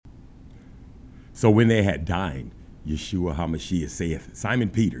So when they had dined, Yeshua HaMashiach saith, Simon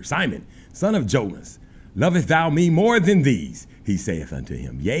Peter, Simon, son of Jonas, lovest thou me more than these? He saith unto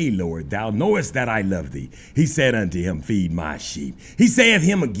him, Yea, Lord, thou knowest that I love thee. He said unto him, Feed my sheep. He saith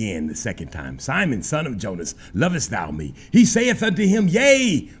him again the second time, Simon, son of Jonas, lovest thou me? He saith unto him,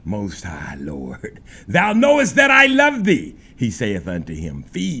 Yea, most high Lord, thou knowest that I love thee. He saith unto him,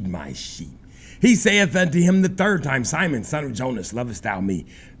 Feed my sheep. He saith unto him the third time, Simon, son of Jonas, lovest thou me?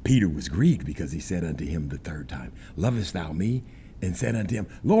 Peter was grieved because he said unto him the third time, Lovest thou me? And said unto him,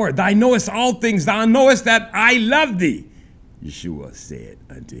 Lord, thou knowest all things, thou knowest that I love thee. Yeshua said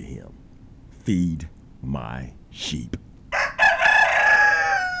unto him, Feed my sheep.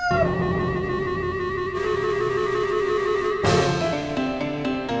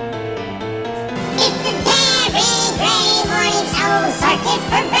 Circus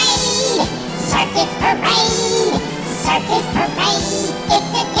parade, circus parade, circus parade. It's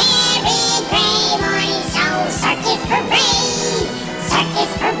the Gary Gray Morning Show. Circus parade,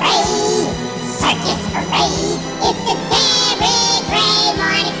 circus parade, circus parade. It's the Gary Gray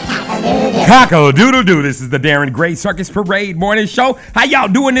Morning Cock-a-doodle-doo. This is the Darren Gray Circus Parade Morning Show. How y'all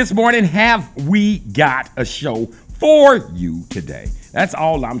doing this morning? Have we got a show for you today? That's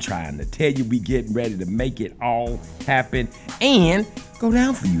all I'm trying to tell you. We getting ready to make it all happen and go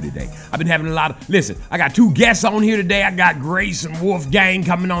down for you today. I've been having listen, I got two guests on here today. I got Grayson Wolfgang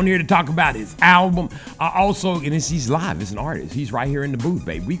coming on here to talk about his album. Also, and he's live as an artist. He's right here in the booth,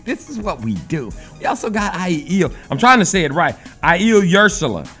 baby. This is what we do. We also got Ahyal. I'm trying to say it right. Ahyal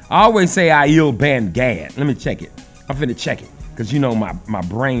Ursula. I always say Ahyal Bandgad. Let me check it. I'm finna check it because you know my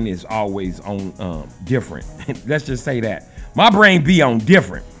brain is always on different. Let's just say that. My brain be on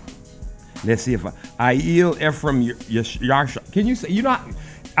different. Let's see if Ahyal Ephraim Yarsha. Can you say,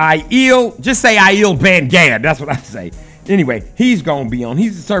 Ahyal, just say Ahyal Bandgad. That's what I say. Anyway, he's going to be on.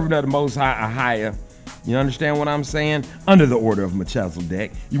 He's the servant of the Most High, Ahyal. You understand what I'm saying? Under the order of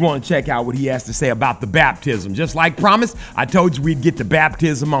Melchizedek. You want to check out what he has to say about the baptism. Just like promised, I told you we'd get the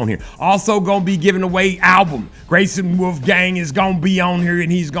baptism on here. Also going to be giving away album. Grayson Wolfgang is going to be on here,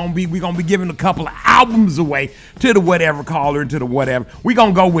 and we're going to be giving a couple of albums away to the whatever caller and to the whatever. We're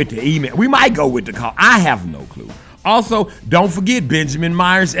going to go with the email. We might go with the call. I have no clue. Also, don't forget Benjamin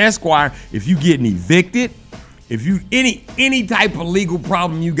Myers Esquire. If you getting evicted, if you any type of legal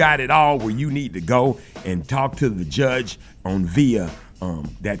problem you got at all where you need to go and talk to the judge on via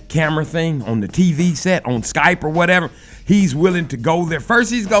that camera thing on the TV set on Skype or whatever, he's willing to go there. First,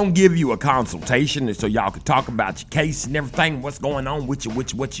 he's gonna give you a consultation so y'all can talk about your case and everything, what's going on with you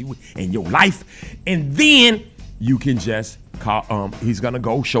and your life, and then you can just call. He's gonna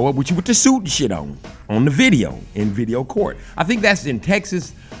go show up with you with the suit and shit on the video in video court. I think that's in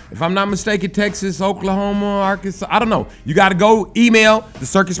Texas. If I'm not mistaken, Texas, Oklahoma, Arkansas, I don't know. You got to go email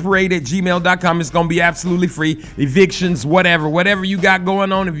thecircusparade@gmail.com. It's going to be absolutely free. Evictions, whatever you got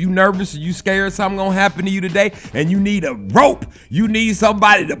going on. If you nervous or you scared something going to happen to you today and you need a rope, you need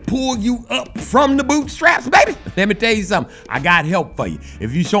somebody to pull you up from the bootstraps, baby. Let me tell you something. I got help for you.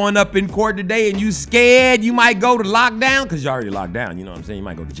 If you showing up in court today and you scared, you might go to lockdown because you're already locked down. You know what I'm saying? You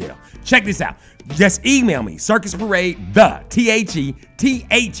might go to jail. Check this out. Just email me, Circus Parade, THE.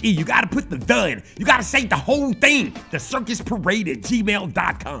 You got to put the in. You got to say the whole thing. The Circus Parade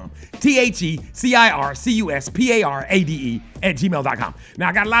 @gmail.com. THECircusparade@gmail.com. Now,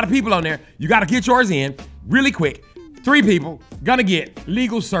 I got a lot of people on there. You got to get yours in really quick. 3 people gonna get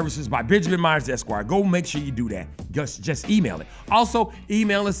legal services by Benjamin Myers Esquire. Go make sure you do that. Just email it. Also,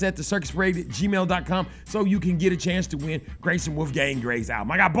 email us at thecircusparade@gmail.com so you can get a chance to win Grayson Wolfgang Gray's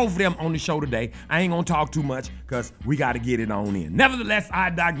album. I got both of them on the show today. I ain't gonna talk too much because we gotta get it on in. Nevertheless,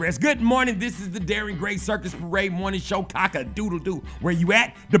 I digress. Good morning. This is the Darren Gray Circus Parade Morning Show. Cock-a-doodle-doo. Where you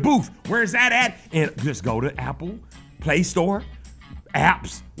at? The booth. Where's that at? And just go to Apple Play Store,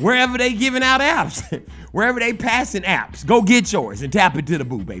 apps, wherever they giving out apps, wherever they passing apps, go get yours and tap into the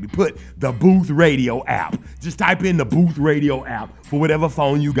booth, baby. Put the Booth Radio app. Just type in the Booth Radio app for whatever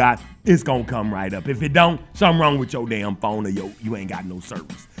phone you got. It's gonna come right up. If it don't, something wrong with your damn phone or you ain't got no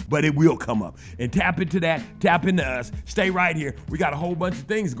service. But it will come up. And tap into that, tap into us. Stay right here. We got a whole bunch of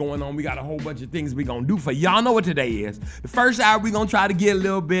things going on. We got a whole bunch of things we gonna do for you. Y'all know what today is. The first hour, we gonna try to get a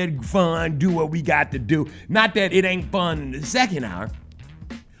little bit fun, do what we got to do. Not that it ain't fun in the second hour,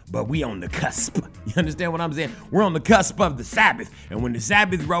 but we on the cusp. You understand what I'm saying? We're on the cusp of the Sabbath. And when the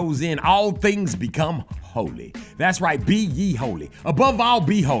Sabbath rolls in, all things become holy. That's right, be ye holy. Above all,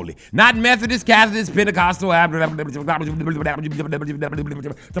 be holy. Not Methodist, Catholic, Pentecostal,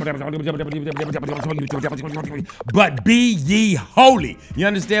 but be ye holy. You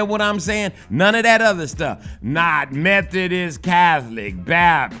understand what I'm saying? None of that other stuff. Not Methodist, Catholic,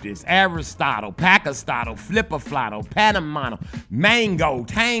 Baptist, Aristotle, Pakistano, Flipper-flotto, Panamano, Mango,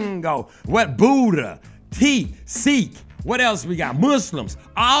 Tango, what, Buddha, Sikh. What else we got? Muslims,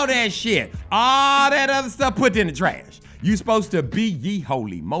 all that shit, all that other stuff put in the trash. You supposed to be ye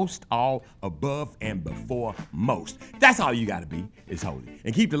holy, most, all, above, and before most. That's all you gotta be, is holy.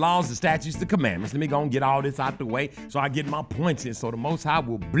 And keep the laws, the statutes, the commandments. Let me go and get all this out the way so I get my points in so the Most High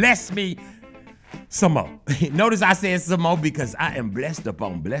will bless me some more. Notice I said some more because I am blessed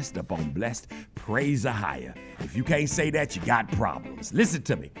upon blessed upon blessed. Praise Ahyal. If you can't say that, you got problems. Listen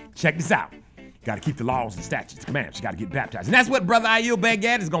to me. Check this out. Got to keep the laws, the statutes, the commandments. You got to get baptized. And that's what Brother Ahyal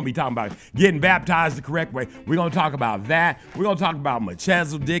Baghdad is going to be talking about, getting baptized the correct way. We're going to talk about that. We're going to talk about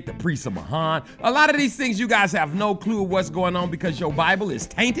Melchizedek, the priest of Mahan. A lot of these things you guys have no clue of what's going on because your Bible is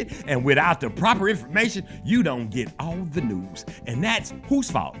tainted, and without the proper information, you don't get all the news. And that's whose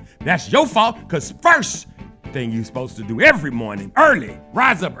fault? That's your fault, because first thing you're supposed to do every morning, early,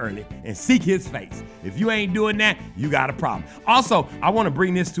 rise up early and seek his face. If you ain't doing that, you got a problem. Also, I want to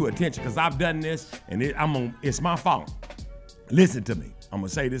bring this to attention because I've done this and it's my fault. Listen to me. I'm going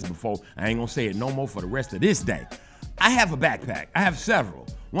to say this before. I ain't going to say it no more for the rest of this day. I have a backpack. I have several.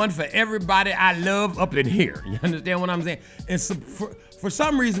 One for everybody I love up in here. You understand what I'm saying? And so for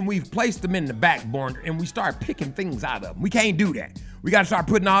some reason, we've placed them in the back burner and we start picking things out of them. We can't do that. We got to start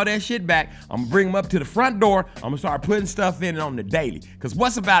putting all that shit back. I'm going to bring them up to the front door. I'm going to start putting stuff in it on the daily. Because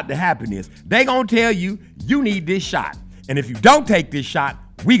what's about to happen is they going to tell you, you need this shot. And if you don't take this shot,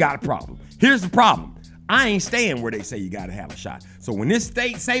 we got a problem. Here's the problem. I ain't staying where they say you got to have a shot. So when this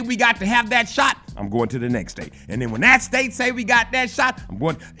state say we got to have that shot, I'm going to the next state. And then when that state say we got that shot, I'm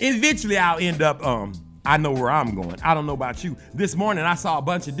going. Eventually, I'll end up, I know where I'm going. I don't know about you. This morning, I saw a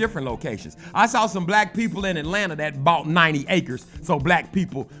bunch of different locations. I saw some black people in Atlanta that bought 90 acres. So black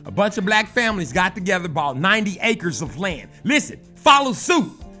people, a bunch of black families got together, bought 90 acres of land. Listen, follow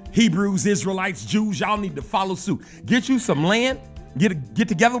suit. Hebrews, Israelites, Jews, y'all need to follow suit. Get you some land, get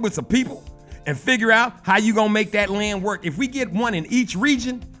together with some people, and figure out how you gonna make that land work. If we get one in each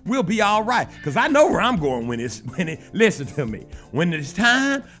region, we'll be all right. Because I know where I'm going listen to me. When it's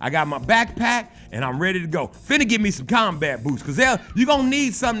time, I got my backpack and I'm ready to go. Finna give me some combat boots because you're gonna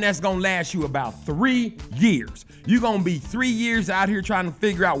need something that's gonna last you about 3 years. You're gonna be 3 years out here trying to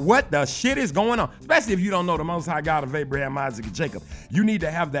figure out what the shit is going on, especially if you don't know the Most High God of Abraham, Isaac, and Jacob. You need to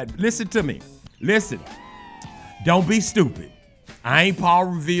have that. Listen to me. Listen. Don't be stupid. I ain't Paul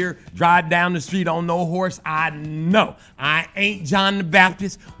Revere, drive down the street on no horse. I know. I ain't John the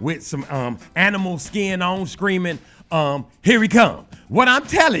Baptist with some animal skin on screaming, here he come. What I'm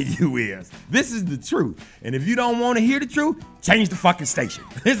telling you is, this is the truth. And if you don't want to hear the truth, change the fucking station.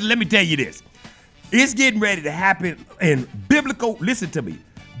 Let me tell you this. It's getting ready to happen in biblical, listen to me,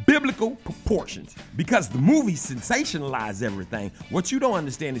 biblical proportions. Because the movies sensationalize everything. What you don't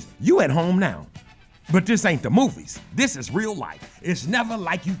understand is you at home now. But this ain't the movies. This is real life. It's never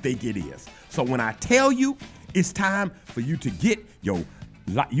like you think it is. So when I tell you it's time for you to get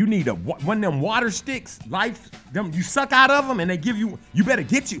you need one of them water sticks, you suck out of them and they give you better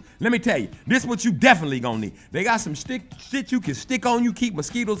get you. Let me tell you, this is what you definitely gonna need. They got some shit you can stick on you, keep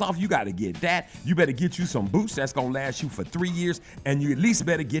mosquitoes off. You gotta get that. You better get you some boots that's gonna last you for 3 years, and you at least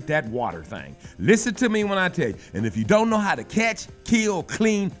better get that water thing. Listen to me when I tell you. And if you don't know how to catch, kill,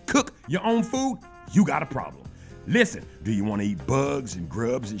 clean, cook your own food, you got a problem. Listen, do you want to eat bugs and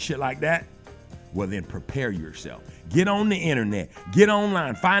grubs and shit like that? Well, then prepare yourself. Get on the internet. Get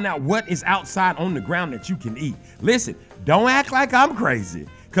online. Find out what is outside on the ground that you can eat. Listen, don't act like I'm crazy.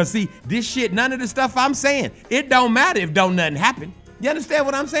 Because, see, this shit, none of the stuff I'm saying, it don't matter if don't nothing happen. You understand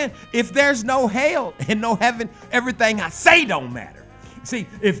what I'm saying? If there's no hell and no heaven, everything I say don't matter. See,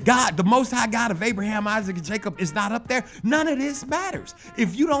 if God, the Most High God of Abraham, Isaac, and Jacob is not up there, none of this matters.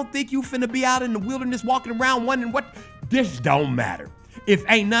 If you don't think you finna be out in the wilderness walking around wondering what, this don't matter. If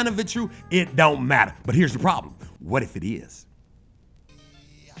ain't none of it true, it don't matter. But here's the problem. What if it is?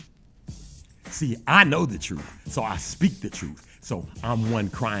 See, I know the truth, so I speak the truth. So I'm one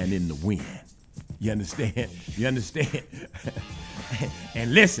crying in the wind. You understand? You understand?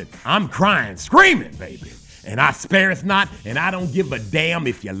 And listen, I'm crying, screaming, baby. And I spareth not, and I don't give a damn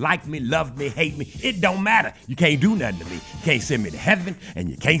if you like me, love me, hate me. It don't matter. You can't do nothing to me. You can't send me to heaven, and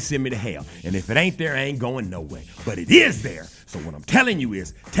you can't send me to hell. And if it ain't there, I ain't going nowhere. But it is there. So what I'm telling you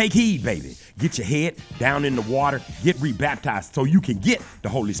is, take heed, baby. Get your head down in the water, get rebaptized so you can get the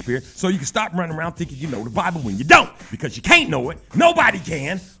Holy Spirit, so you can stop running around thinking you know the Bible when you don't, because you can't know it. Nobody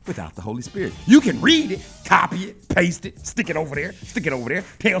can without the Holy Spirit. You can read it, copy it, paste it, stick it over there,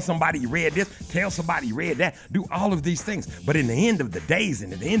 tell somebody you read this, tell somebody you read that, do all of these things. But in the end of the days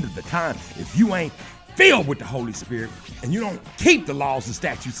and at the end of the time, if you ain't filled with the Holy Spirit, and you don't keep the laws and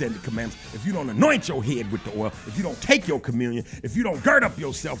statutes and the commandments, if you don't anoint your head with the oil, if you don't take your communion, if you don't gird up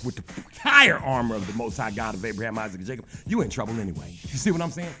yourself with the entire armor of the Most High God of Abraham, Isaac, and Jacob, you in trouble anyway. You see what I'm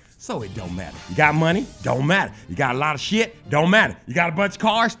saying? So it don't matter. You got money? Don't matter. You got a lot of shit? Don't matter. You got a bunch of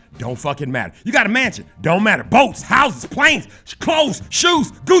cars? Don't fucking matter. You got a mansion? Don't matter. Boats, houses, planes, clothes,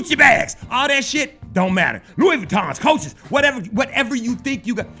 shoes, Gucci bags, all that shit? Don't matter. Louis Vuittons, Coaches, whatever you think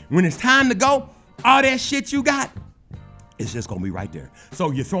you got. When it's time to go, all that shit you got, it's just gonna be right there. So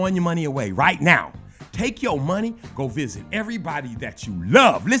you're throwing your money away right now. Take your money, go visit everybody that you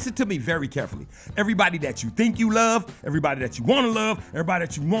love. Listen to me very carefully. Everybody that you think you love, everybody that you wanna love, everybody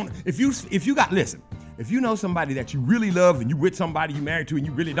that you want. If you know somebody that you really love and you with somebody you married to and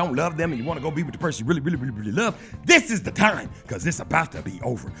you really don't love them and you wanna go be with the person you really love, this is the time, because it's about to be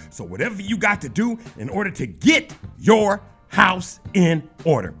over. So whatever you got to do in order to get your house in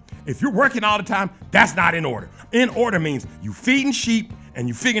order. If you're working all the time, that's not in order. In order means you feeding sheep and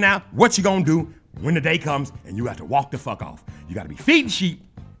you figuring out what you're gonna do when the day comes and you got to walk the fuck off. You gotta be feeding sheep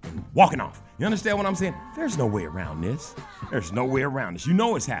and walking off. You understand what I'm saying? There's no way around this. There's no way around this. You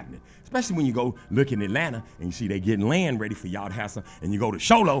know it's happening. Especially when you go look in Atlanta and you see they getting land ready for y'all to have some, and you go to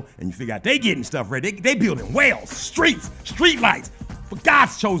Sholo and you figure out they getting stuff ready. They building wells, streets, street lights for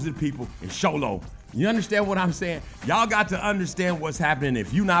God's chosen people in Sholo. You understand what I'm saying? Y'all got to understand what's happening.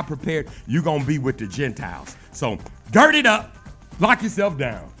 If you're not prepared, you're going to be with the Gentiles. So gird it up, lock yourself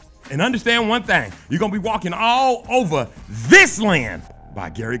down, and understand one thing. You're going to be walking all over this land by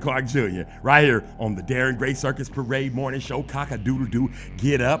Gary Clark Jr. right here on the Darren Gray Circus Parade Morning Show. Cock-a-doodle-doo.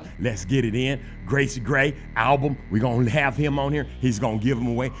 Get up. Let's get it in. Grayson Gray album. We're going to have him on here. He's going to give them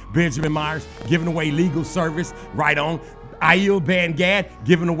away. Benjamin Myers giving away legal service right on. Ahyal Bangad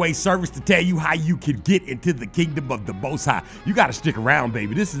giving away service to tell you how you can get into the kingdom of the Most High. You got to stick around,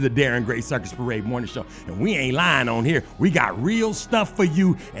 baby. This is the Darren Gray Circus Parade Morning Show, and we ain't lying on here. We got real stuff for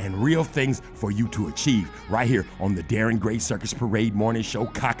you and real things for you to achieve right here on the Darren Gray Circus Parade Morning Show.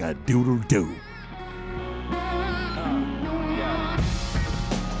 Cock-a-doodle-doo.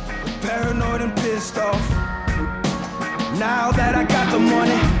 Paranoid and pissed off. Now that I got the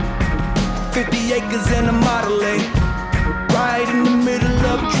money, 50 acres and a Model A. Right in the middle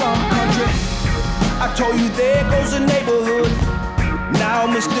of Trump country. I told you there goes a neighborhood. Now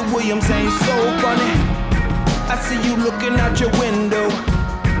Mr. Williams ain't so funny. I see you looking out your window.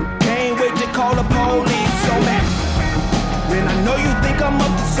 Can't wait to call the police on me. When I know you think I'm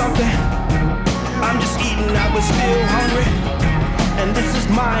up to something, I'm just eating, I was still hungry. And this is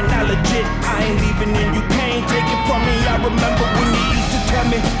mine, not legit. I ain't leaving and you can't take it from me. I remember when you used to tell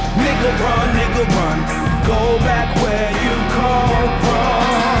me, nigga run, go back where you come from.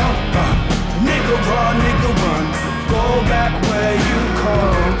 Nigga run, go back where you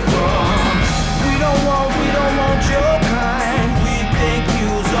come from. We don't want your kind. We think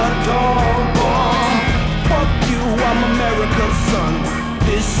you's a dumb bomb. Fuck you, I'm America's son.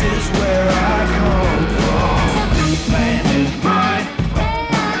 This is where I come from. This land is mine.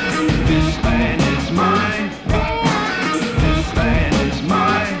 This land is mine. This land is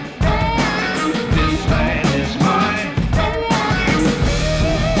mine. This land is mine.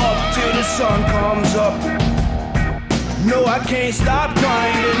 Up till the sun comes up. No, I can't stop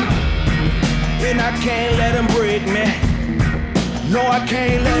grinding. And I can't let them break me. No, I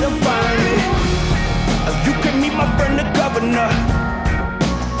can't let them find me. You can meet my friend the governor,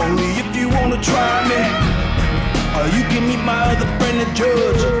 only if you wanna try me. You can meet my other friend the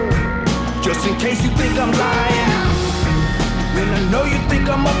judge, just in case you think I'm lying. When I know you think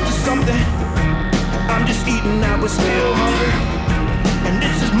I'm up to something, I'm just eating, I was still hungry. And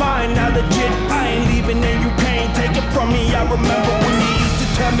this is mine, not legit. I ain't leaving and you can't take it from me. I remember when you used to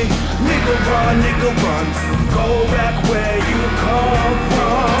tell me, nigga run, go back where you come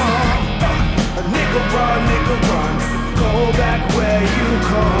from. Nigga run, go back where you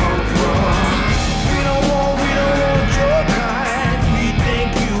come from. We don't want your kind. We think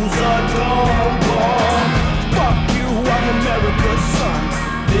you's a dumb bomb. Fuck you, I'm America's son.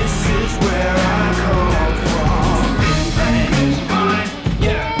 This is where I come from. This land is mine,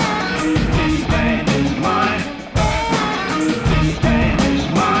 yeah. This land is mine. This land is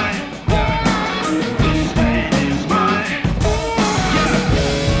mine, yeah. This land is mine, yeah.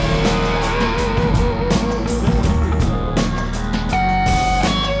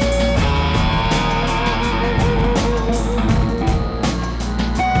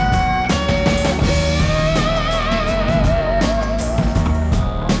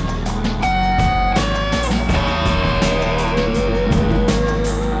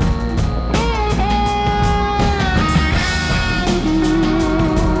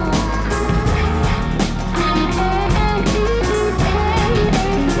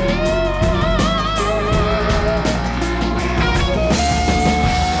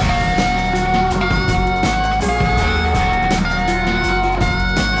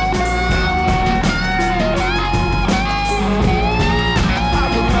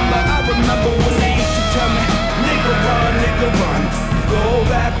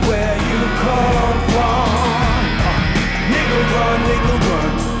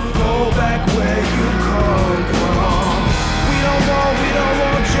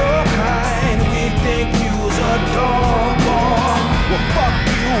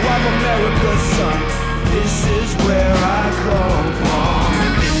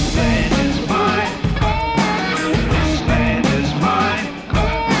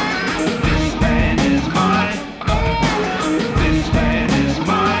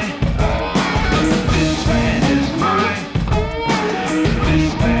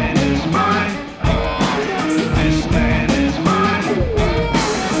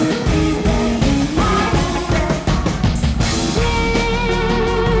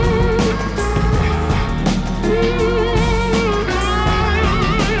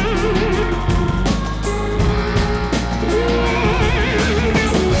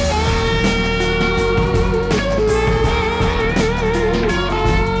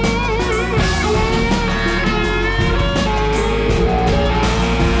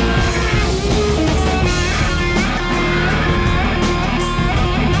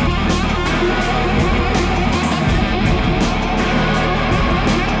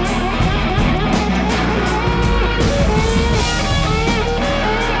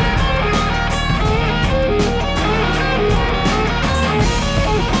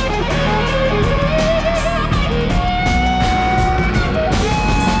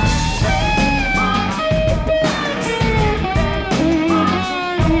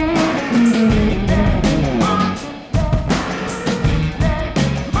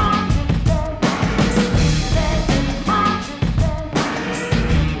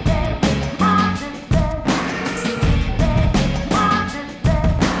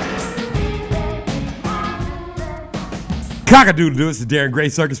 Cock-a-doodle-doo, it's the Darren Gray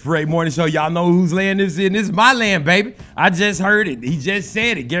Circus Parade Morning Show. Y'all know whose land this is in. This is my land, baby. I just heard it. He just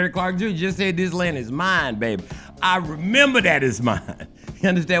said it. Gary Clark Jr. just said this land is mine, baby. I remember that it's mine. You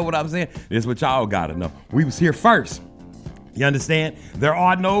understand what I'm saying? This is what y'all gotta know. We was here first. You understand? There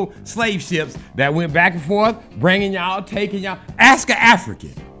are no slave ships that went back and forth, bringing y'all, taking y'all. Ask an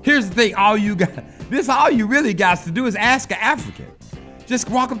African. Here's the thing, all you really got to do is ask an African. Just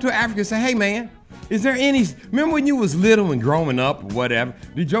walk up to an African and say, hey man, is there any, remember when you was little and growing up or whatever,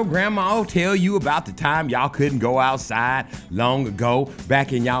 did your grandma tell you about the time y'all couldn't go outside long ago,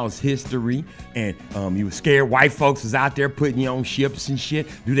 back in y'all's history, and you were scared white folks was out there putting you on ships and shit?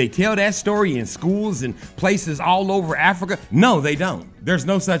 Do they tell that story in schools and places all over Africa? No, they don't. There's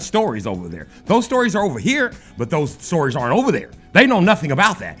no such stories over there. Those stories are over here, but those stories aren't over there. They know nothing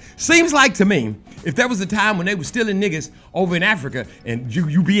about that. Seems like to me, if there was a time when they were stealing niggas over in Africa and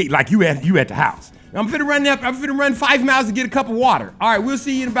you be like you at the house. I'm finna run 5 miles to get a cup of water. All right, we'll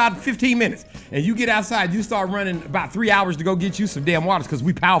see you in about 15 minutes. And you get outside, you start running about 3 hours to go get you some damn waters because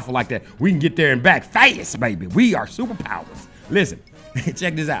we powerful like that. We can get there and back fast, baby. We are superpowers. Listen,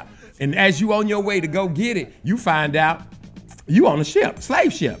 check this out. And as you on your way to go get it, you find out you on a ship,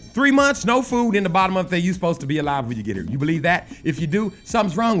 slave ship. 3 months, no food in the bottom of the thing. You supposed to be alive when you get here. You believe that? If you do,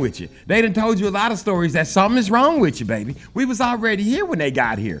 something's wrong with you. They done told you a lot of stories that something is wrong with you, baby. We was already here when they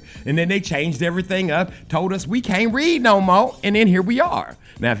got here. And then they changed everything up, told us we can't read no more, and then here we are.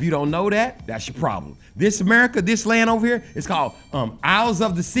 Now, if you don't know that, that's your problem. This America, this land over here, it's called Isles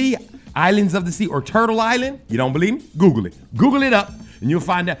of the Sea, Islands of the Sea, or Turtle Island. You don't believe me? Google it. Google it up, and you'll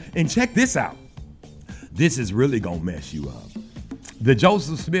find out. And check this out. This is really gonna mess you up. The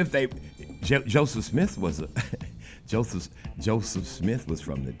Joseph Smith was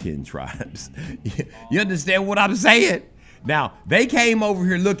from the 10 tribes. You understand what I'm saying? Now, they came over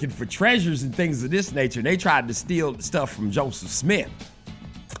here looking for treasures and things of this nature, and they tried to steal stuff from Joseph Smith.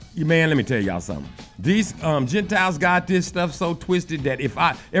 Man, let me tell y'all something. These Gentiles got this stuff so twisted that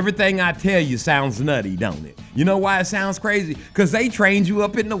everything I tell you sounds nutty, don't it? You know why it sounds crazy? Because they trained you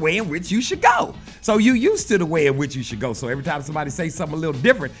up in the way in which you should go. So you used to the way in which you should go. So every time somebody says something a little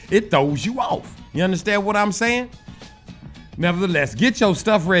different, it throws you off. You understand what I'm saying? Nevertheless, get your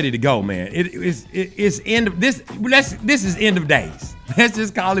stuff ready to go, man. It's end of this. This is end of days. Let's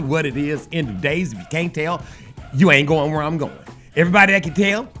just call it what it is. End of days. If you can't tell, you ain't going where I'm going. Everybody that can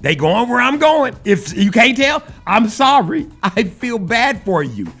tell, they going where I'm going. If you can't tell, I'm sorry. I feel bad for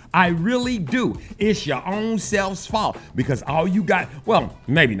you. I really do. It's your own self's fault because all you got, well,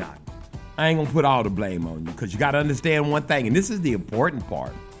 maybe not. I ain't gonna put all the blame on you because you gotta understand one thing, and this is the important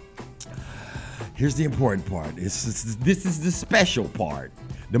part. Here's the important part. This is the special part.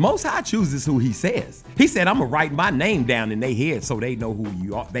 The Most High chooses who he says. He said, I'm gonna write my name down in their head so they know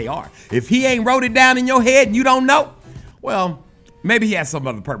who they are. If he ain't wrote it down in your head and you don't know, well, maybe he has some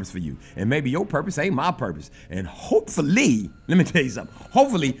other purpose for you. And maybe your purpose ain't my purpose. And hopefully, let me tell you something.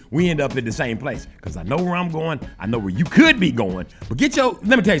 Hopefully, we end up in the same place. Because I know where I'm going. I know where you could be going. But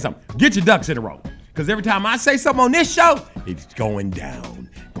let me tell you something. Get your ducks in a row. Because every time I say something on this show, it's going down.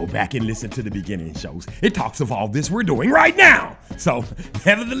 Go back and listen to the beginning shows. It talks of all this we're doing right now. So,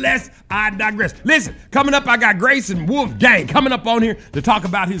 nevertheless, I digress. Listen, coming up, I got Grayson Wolfgang coming up on here to talk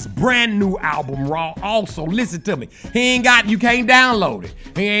about his brand new album, Raw. Also, listen to me. You can't download it.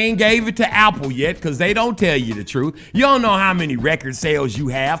 He ain't gave it to Apple yet because they don't tell you the truth. You don't know how many record sales you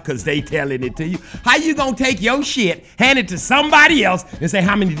have because they telling it to you. How you gonna take your shit, hand it to somebody else, and say,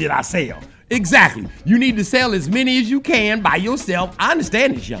 how many did I sell? Exactly. You need to sell as many as you can by yourself. I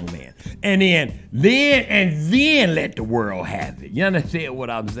understand this, young man. And then let the world have it. You understand what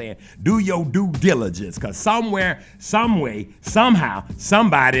I'm saying? Do your due diligence, because somewhere, some way, somehow,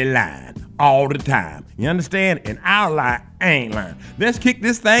 somebody lying all the time. You understand? And our lie ain't lying. Let's kick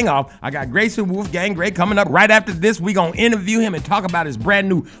this thing off. I got Grayson Wolfgang Gray coming up right after this. We gonna interview him and talk about his brand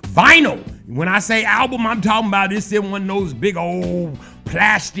new vinyl. When I say album, I'm talking about this in one of those big old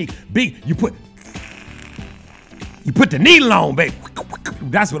plastic, you put the needle on, baby.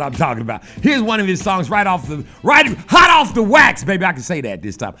 That's what I'm talking about. Here's one of his songs hot off the wax, baby. I can say that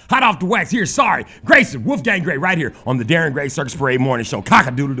this time. Hot off the wax. Here, sorry. Grayson Wolfgang Gray right here on the Darren Gray Circus Parade Morning Show.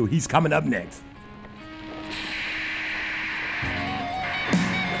 Cock-a-doodle-doo. He's coming up next.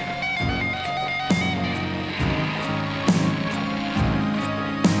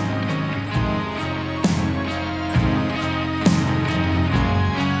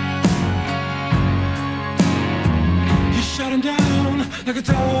 Like a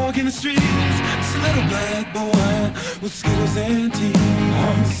dog in the streets, it's a little black boy with Skittles and tea.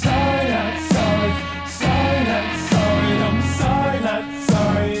 I'm sorry, not sorry, sorry, not sorry, I'm sorry, not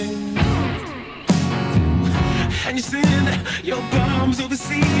sorry. and you send your bombs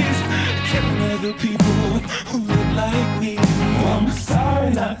overseas, killing other people who look like me. I'm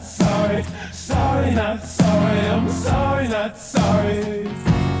sorry, not sorry, sorry, not sorry, I'm sorry, not sorry.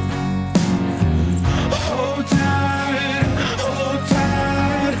 Hold tight,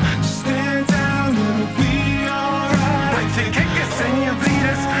 just stand down, it'll be alright. Wait till you kick us and you bleed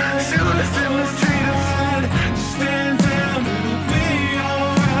us, shoot us and mistreat us. Just stand down, it'll be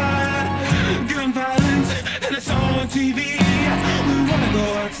alright. Gun violence and it's on TV. We wanna go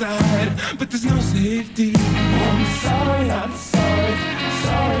outside, but there's no safety. I'm sorry, not sorry,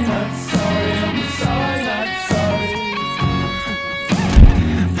 sorry, not sorry, I'm sorry, not sorry.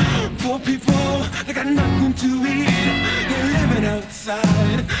 Poor people, they got nothing to eat. They're living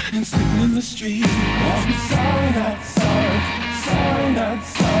outside and sleeping in the street. I'm sorry, not sorry, sorry, not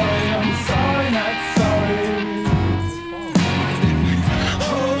sorry, I'm sorry, not sorry.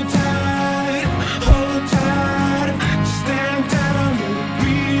 Hold tight, just stand down, it'll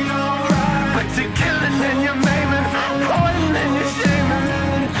be alright. But you're killing and you're maiming, pointing and you're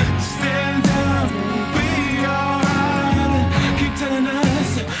shaming. Stand down, it'll be alright. Keep telling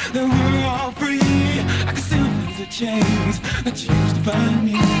us that we're all free. I can still feel the chains that you used to bind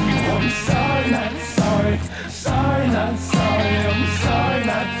me. I'm sorry, not sorry, sorry, not sorry, I'm sorry,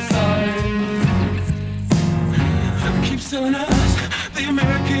 not sorry. Keeps telling us the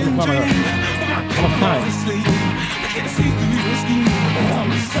American dream, but my people are asleep. I can't see through your scheme.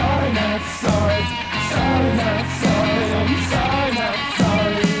 I'm sorry, not sorry, sorry, not sorry, I'm sorry, not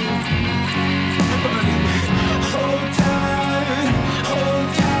sorry. Hold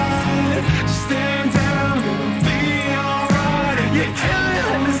tight, just stand down, it'll be alright. You're killing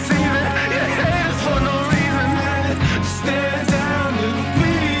and deceiving, you hate us for no reason. Just stand down, it'll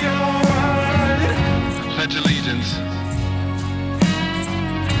be alright. Pledge allegiance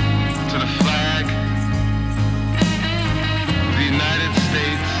to the flag of the United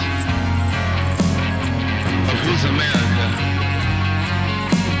States of whose America,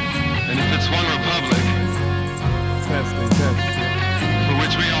 and if it's one republic, for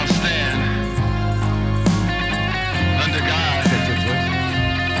which we all stand, under God,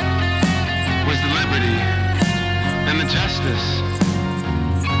 was the liberty and the justice,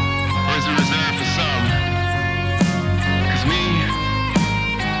 or is it reserved for some? 'Cause me,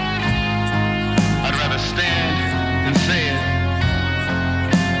 I'd rather stand and say it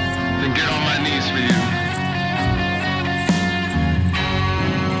than get on my knees for you.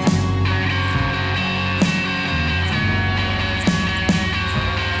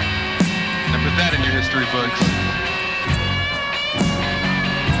 And put that in your history books.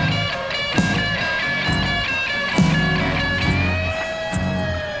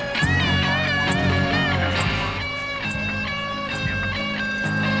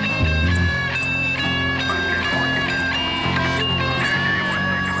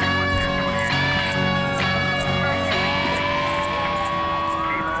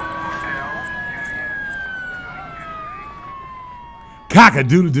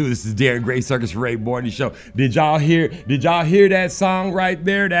 Cock-a-doodle-doo. This is Darren Gray, Circus Parade Morning Show. Did y'all hear that song right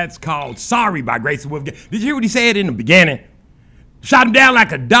there? That's called Sorry by Grayson. Did you hear what he said in the beginning? Shot him down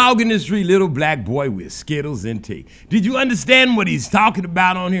like a dog in the street, little black boy with Skittles and tea. Did you understand what he's talking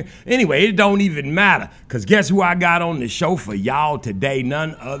about on here? Anyway, it don't even matter, because guess who I got on the show for y'all today?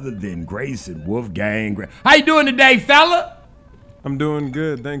 None other than Grayson Wolfgang. How you doing today, fella? I'm doing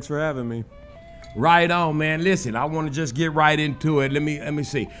good. Thanks for having me. Right on, man. Listen, I want to just get right into it. Let me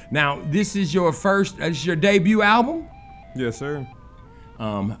see. Now, this is your debut album? Yes, sir.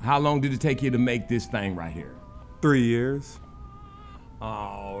 How long did it take you to make this thing right here? 3 years.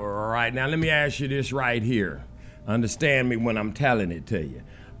 All right. Now, let me ask you this right here. Understand me when I'm telling it to you.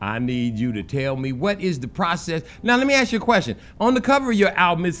 I need you to tell me what is the process. Now, let me ask you a question. On the cover of your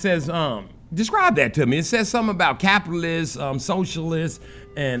album, it says, describe that to me. It says something about capitalists, socialists,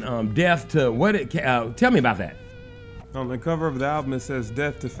 and death to what? Tell me about that. On the cover of the album, it says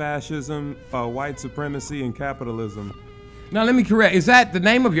death to fascism, white supremacy, and capitalism. Now, let me correct. Is that the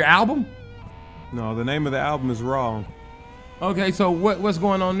name of your album? No, the name of the album is Raw. Okay, so what's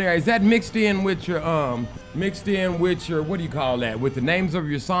going on there? Is that mixed in with your what do you call that? With the names of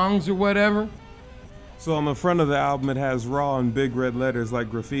your songs or whatever? So on the front of the album, it has Raw in big red letters like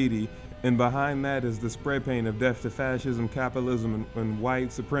graffiti. And behind that is the spray paint of death to fascism, capitalism, and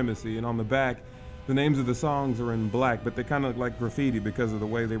white supremacy. And on the back, the names of the songs are in black, but they kind of look like graffiti because of the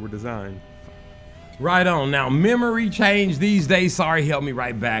way they were designed. Right on. Now, memory change these days. Sorry, help me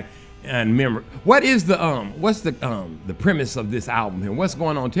right back. And memory. What is what's the premise of this album here? What's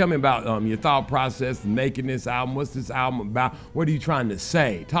going on? Tell me about your thought process in making this album. What's this album about? What are you trying to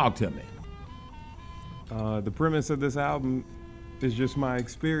say? Talk to me. The premise of this album is just my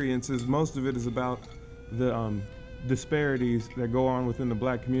experiences. Most of it is about the disparities that go on within the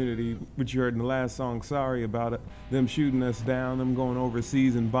black community, which you heard in the last song, Sorry, about it. Them shooting us down, them going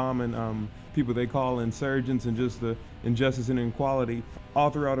overseas and bombing people they call insurgents, and just the injustice and inequality all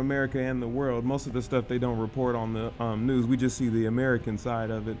throughout America and the world. Most of the stuff they don't report on the news. We just see the American side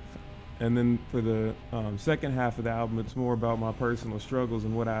of it. And then for the second half of the album, it's more about my personal struggles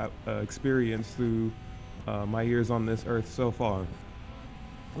and what I experienced through my years on this earth so far.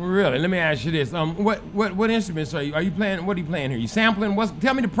 Really? Let me ask you this. What instruments are you playing? What are you playing here? You sampling?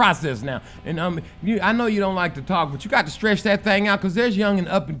 Tell me the process now. And I know you don't like to talk, but you got to stretch that thing out, because there's young and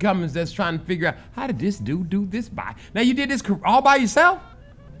up and comers that's trying to figure out, how did this dude do this by? Now, you did this all by yourself?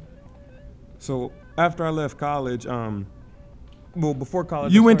 So after I left college, before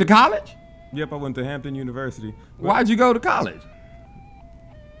college. You went to college? Yep, I went to Hampton University. Why'd you go to college?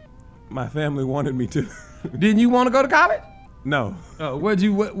 My family wanted me to. Didn't you want to go to college? No. What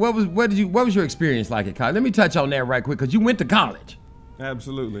was your experience like at college? Let me touch on that right quick, because you went to college.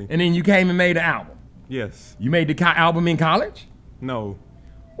 Absolutely. And then you came and made an album. Yes. You made the album in college? No.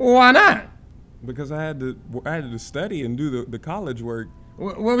 Why not? Because I had to study and do the college work.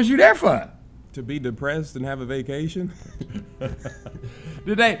 What was you there for? To be depressed and have a vacation.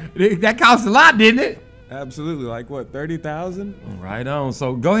 That cost a lot, didn't it? Absolutely. Like what, 30,000? Right on.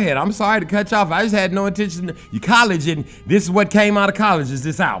 So go ahead. I'm sorry to cut you off. I just had no intention. You college, and this is what came out of college, is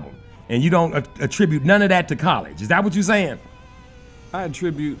this album. And you don't attribute none of that to college. Is that what you're saying? I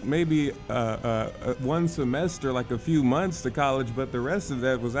attribute maybe one semester, like a few months to college, but the rest of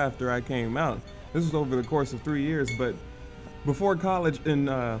that was after I came out. This was over the course of 3 years, but before college in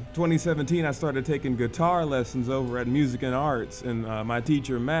 2017, I started taking guitar lessons over at Music and Arts, and my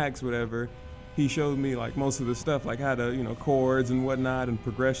teacher, Max, he showed me like most of the stuff, like how to, chords and whatnot and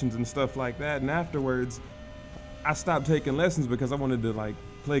progressions and stuff like that. And afterwards, I stopped taking lessons because I wanted to like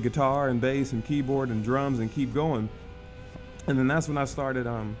play guitar and bass and keyboard and drums and keep going. And then that's when I started,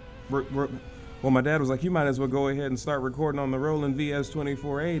 my dad was like, you might as well go ahead and start recording on the Roland VS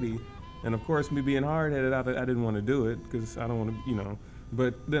 2480. And of course, me being hard-headed, I didn't want to do it because I don't want to,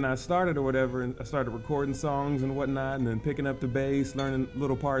 But then I started or whatever, and I started recording songs and whatnot, and then picking up the bass, learning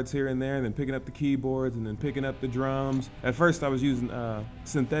little parts here and there, and then picking up the keyboards, and then picking up the drums. At first, I was using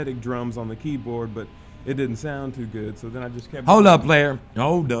synthetic drums on the keyboard, but it didn't sound too good, so then I just kept... Hold up, player.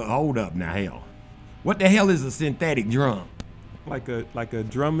 Hold up now, hell. What the hell is a synthetic drum? Like a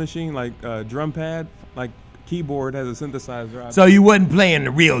drum machine, like a drum pad, like keyboard has a synthesizer. So you wasn't playing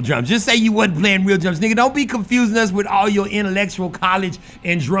the real drums. Just say you wasn't playing real drums. Nigga, don't be confusing us with all your intellectual college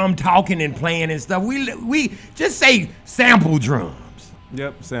and drum talking and playing and stuff. We just say sample drums.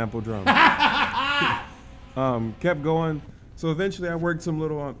 Yep, sample drums. Kept going. So eventually I worked some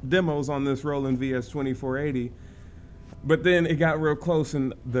little demos on this Roland VS 2480. But then it got real close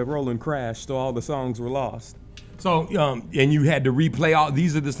and the Roland crashed, so all the songs were lost. So, and you had to replay all,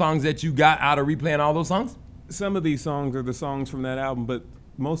 these are the songs that you got out of replaying all those songs? Some of these songs are the songs from that album, but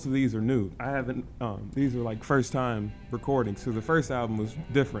most of these are new. I haven't, these are like first time recordings, so the first album was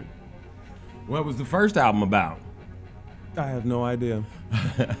different. What was the first album about? I have no idea.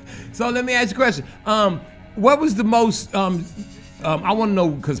 So let me ask you a question. What was the most, I want to know,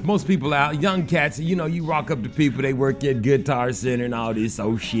 because most people out, young cats, you rock up to people, they work at Guitar Center and all this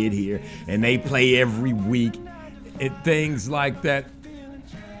old shit here, and they play every week and things like that.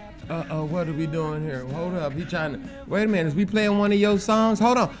 What are we doing here? Hold up, he trying to, wait a minute, is we playing one of your songs?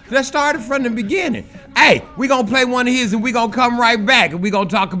 Hold on, let's start it from the beginning. Hey, we gonna play one of his and we gonna come right back and we gonna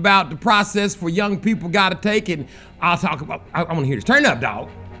talk about the process for young people gotta take, and I'll talk about, I wanna hear this. Turn up, dog.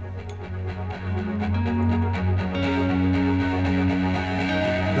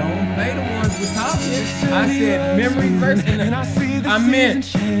 Don't play the ones we're talking. I said memory first, and I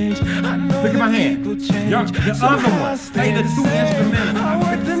meant, look at my hand. The other one, play the two instrumentals. I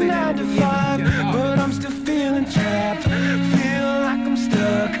work the 9 to 5, but I'm still feeling trapped. Feel like I'm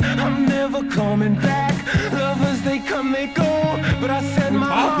stuck, I'm never coming back. Lovers, they come, they go, but I set my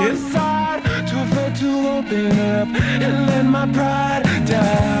heart aside. Too afraid to open up and let my pride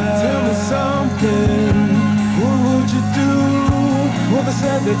die. Tell me something, what would you do? Well, they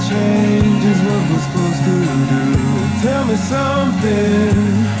said that change is what we're supposed to do. Tell me something,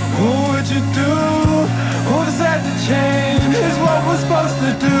 what would you do? Well, they said that change is what we're supposed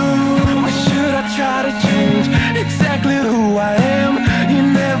to do. Or should I try to change exactly who I am? You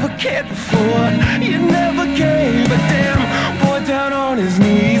never cared before, you never gave a damn. Boy down on his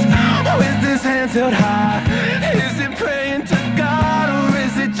knees, with his hands held high. Is it praying to God or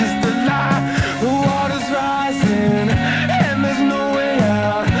is it just a lie? The water's rising and there's no way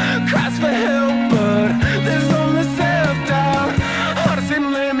out. Cries for help, but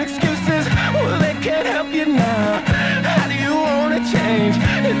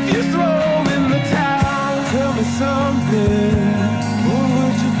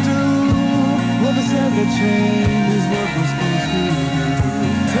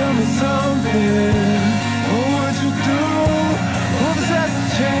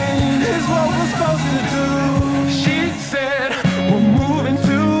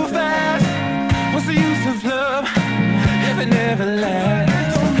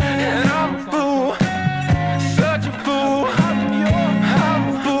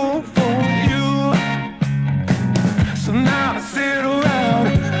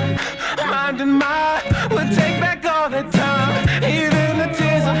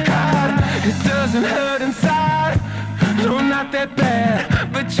doesn't hurt inside. No, not that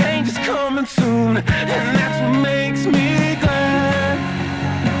bad, but change is coming soon, and that's what makes me glad.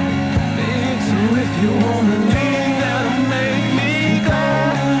 So if you wanna leave, that'll make me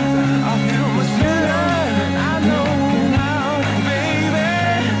glad. I feel much better, I know now, baby.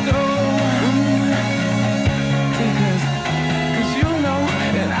 Go, cause you know,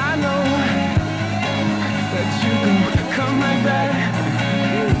 and I know that you can come right back.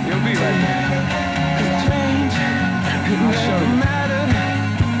 You'll be right back. Cause change, it never mattered.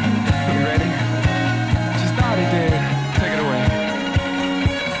 You ready? Just thought it did. Take it away.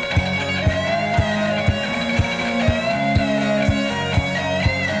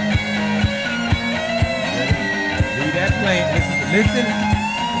 Leave that playing. Listen.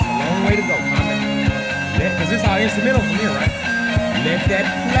 It's a long way to go, Tommy. Because this is all instrumental from here, right? Let that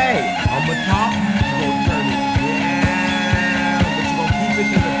play. On the top, you're going to turn it down. But you're going to keep it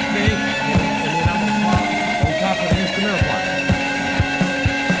in the thing. And then I'm going to pop on top of the instrumental part.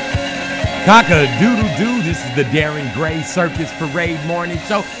 Cock-a-doodle-doo. This is the Darren Gray Circus Parade Morning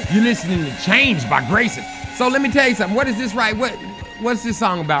Show. You're listening to Change by Grayson. So let me tell you something. What is this right? What's this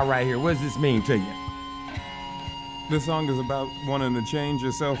song about right here? What does this mean to you? This song is about wanting to change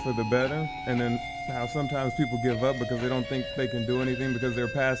yourself for the better, and then how sometimes people give up because they don't think they can do anything because they're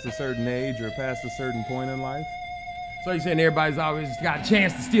past a certain age or past a certain point in life. So you're saying everybody's always got a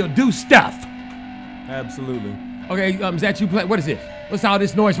chance to still do stuff? Absolutely. Okay, is that you play? What is this? What's all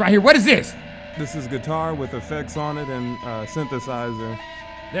this noise right here? What is this? This is guitar with effects on it and synthesizer.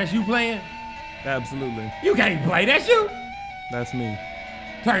 That's you playing? Absolutely. You can't play. That's you. That's me.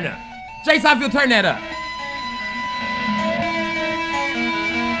 Turn up. Jay Seinfeld, turn that up.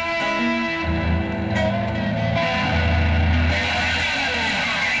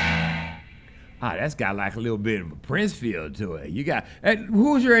 Ah, that's got like a little bit of a Prince feel to it. You got,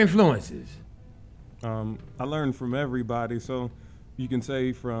 who's your influences? I learned from everybody, so you can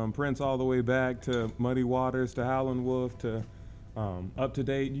say from Prince all the way back to Muddy Waters to Howlin' Wolf to up to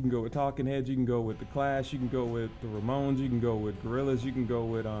date. You can go with Talking Heads, you can go with The Clash, you can go with the Ramones, you can go with Gorillaz, you can go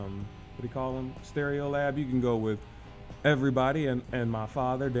with what do you call them? Stereo Lab. You can go with everybody and my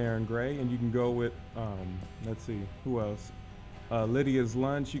father, Darren Gray, and you can go with let's see, who else? Lydia's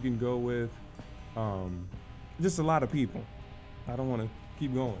Lunch. You can go with just a lot of people. I don't want to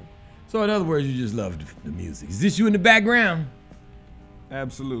keep going. So in other words, you just love the music. Is this you in the background?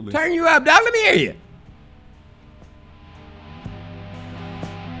 Absolutely. Turn you up, dog. Let me hear you.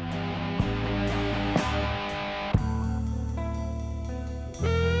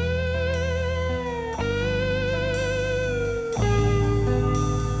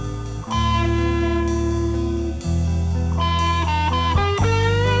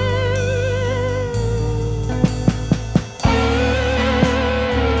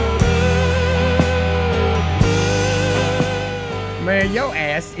 Man, your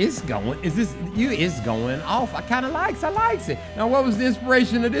ass is going. Is going off. I kind of likes it. Now, what was the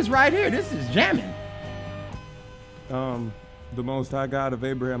inspiration of this right here? This is jamming. The Most High God of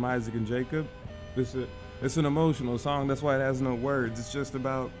Abraham, Isaac, and Jacob. It's an emotional song. That's why it has no words. It's just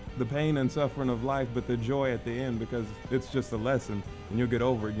about the pain and suffering of life, but the joy at the end, because it's just a lesson, and you'll get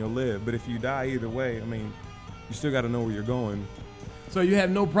over it and you'll live. But if you die either way, I mean, you still got to know where you're going. So you have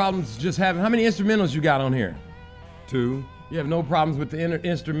no problems just having. How many instrumentals you got on here? 2. You have no problems with the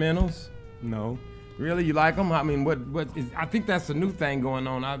instrumentals? No. Really? You like them? I mean, I think that's a new thing going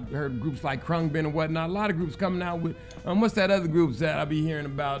on. I've heard groups like Krungbin and whatnot. A lot of groups coming out with, what's that other groups that I be hearing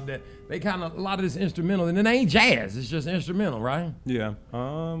about that they kind of, a lot of this instrumental, and it ain't jazz. It's just instrumental, right? Yeah.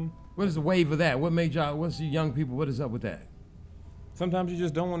 What is the wave of that? What made y'all, what's the young people, what is up with that? Sometimes you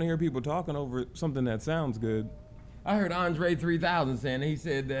just don't want to hear people talking over something that sounds good. I heard Andre 3000 saying, he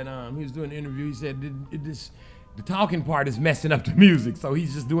said that he was doing an interview, he said the talking part is messing up the music, so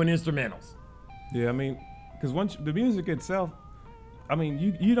he's just doing instrumentals. Yeah, I mean, because once the music itself, I mean,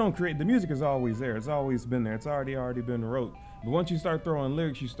 you don't create, the music is always there. It's always been there. It's already been wrote. But once you start throwing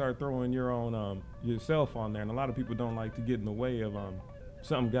lyrics, you start throwing your own, yourself on there. And a lot of people don't like to get in the way of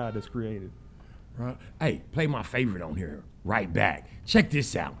something God has created. Right. Hey, play my favorite on here, Right Back. Check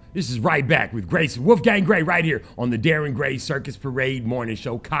this out. This is Right Back with Grayson, Wolfgang Gray, right here on the Darren Gray Circus Parade Morning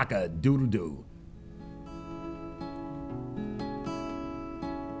Show. Cock-a-doodle-doo.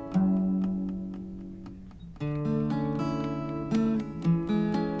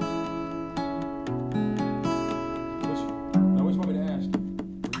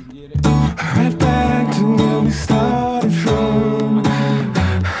 Right back to where we started from.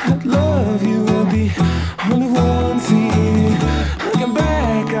 I'd love you would be only once a year. Looking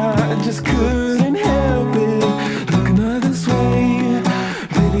back, I just couldn't help it. Looking others way,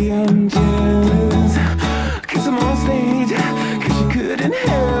 baby, I'm jealous.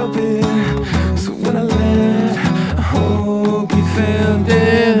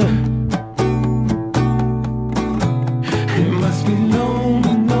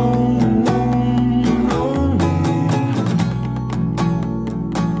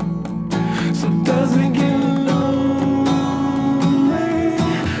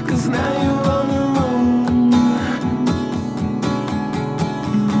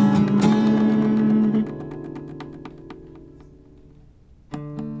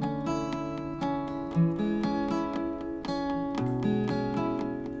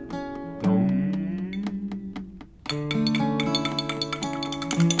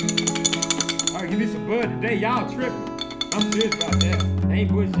 All right, give me some bud today. Y'all tripping. I'm serious about that. I ain't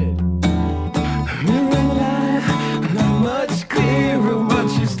bullshit. Mirror life, not much clearer, but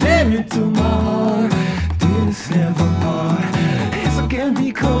you stare into my heart. This never part. Yes, I can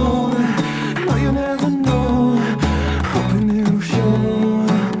be cold. No, you never know. Hoping it'll show.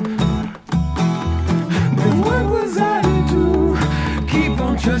 But what was I to do? Keep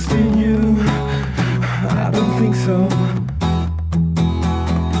on trusting you. I don't think so.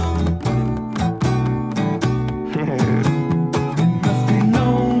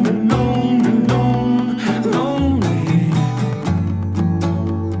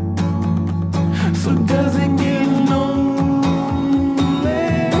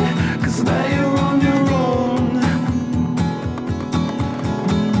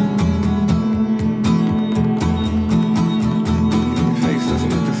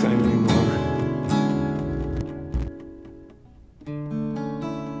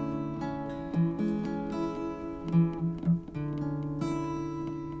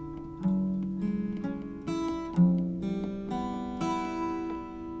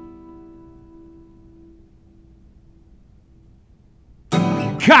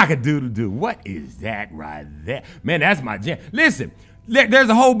 Cock-a-doodle-doo. What is that right there? Man, that's my jam. Listen, there's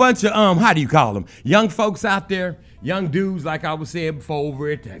a whole bunch of, how do you call them? Young folks out there, young dudes, like I was saying before, over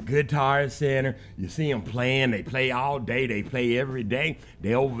at the Guitar Center. You see them playing. They play all day. They play every day.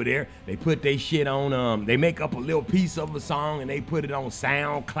 They over there. They put their shit on, they make up a little piece of a song and they put it on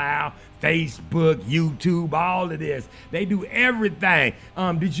SoundCloud, Facebook, YouTube, all of this. They do everything.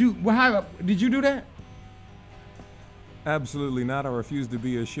 Did you do that? Absolutely not. I refuse to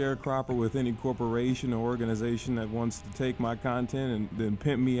be a sharecropper with any corporation or organization that wants to take my content and then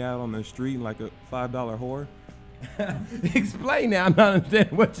pimp me out on the street like a $5 whore. Explain now. I'm not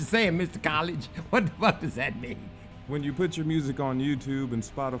understanding what you're saying, Mr. College. What the fuck does that mean? When you put your music on YouTube and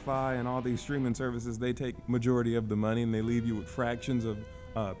Spotify and all these streaming services, they take majority of the money and they leave you with fractions of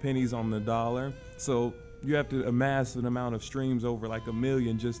pennies on the dollar. So you have to amass an amount of streams over like 1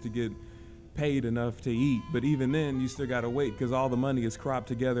 million just to get paid enough to eat. But even then, you still gotta wait because all the money is cropped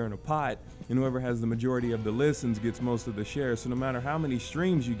together in a pot, and whoever has the majority of the listens gets most of the share. So no matter how many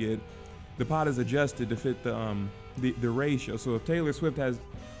streams you get, the pot is adjusted to fit the ratio. So if Taylor Swift has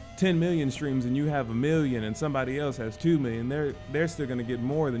 10 million streams and you have 1 million and somebody else has 2 million, they're still gonna get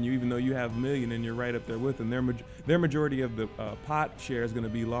more than you, even though you have 1 million and you're right up there with them. Their majority of the pot share is gonna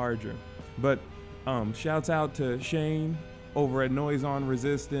be larger. But shouts out to Shane over at Noise on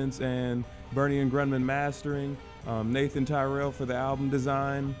Resistance and Bernie and Grunman Mastering, Nathan Tyrell for the album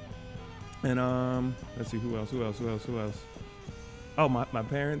design, and let's see, who else? Oh, my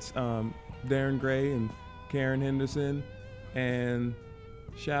parents, Darren Gray and Karen Henderson, and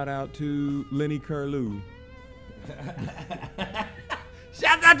shout out to Lenny Curlew.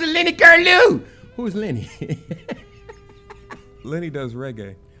 Shout out to Lenny Curlew! Who's Lenny? Lenny does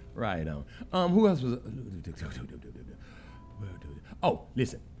reggae. Right on. Who else was? Oh,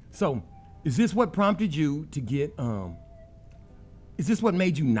 listen. So, is this what prompted you to get? Is this what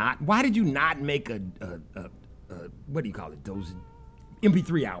made you not? Why did you not make a what do you call it? Those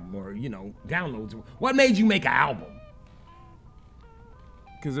MP3 album or downloads? What made you make an album?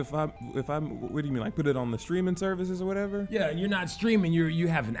 Because if I'm, what do you mean? Like put it on the streaming services or whatever? Yeah, you're not streaming. You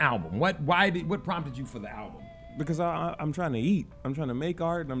have an album. What prompted you for the album? Because I'm trying to eat. I'm trying to make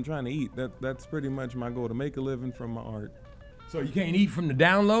art and I'm trying to eat. That's pretty much my goal, to make a living from my art. So you can't eat from the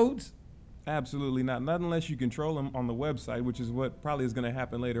downloads? Absolutely not. Not unless you control them on the website, which is what probably is going to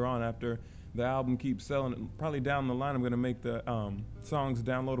happen later on after the album keeps selling. Probably down the line, I'm going to make the songs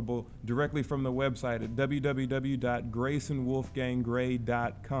downloadable directly from the website at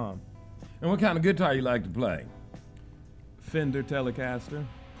www.graysonwolfganggray.com. And what kind of guitar you like to play? Fender Telecaster.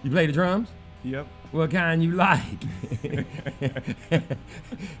 You play the drums? Yep. What kind you like?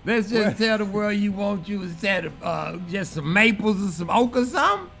 Let's just tell the world you want you instead of just some maples or some oak or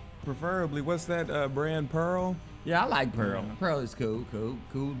something. Preferably, what's that brand, Pearl? Yeah, I like Pearl. Pearl is cool.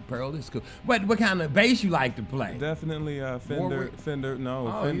 Pearl is cool. What kind of bass you like to play? Definitely Fender. Warwick? Fender, no.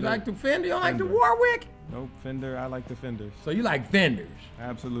 Oh, Fender. you like the Fender? You don't like the Fender. Warwick? Nope, Fender. I like the Fenders. So you like Fenders?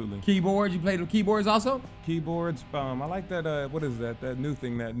 Absolutely. Keyboards? You play the keyboards also? Keyboards. I like that. What is that? That new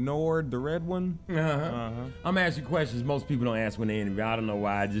thing, that Nord, the red one. I'm asking questions most people don't ask when they interview. I don't know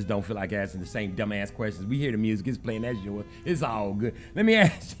why. I just don't feel like asking the same dumbass questions. We hear the music. It's playing as usual. It's all good. Let me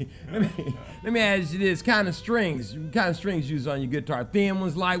ask you. Let me ask you this: kind of strings you use on your guitar? Thin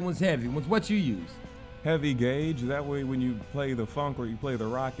ones, light ones, heavy ones. What you use? Heavy gauge. That way, when you play the funk or you play the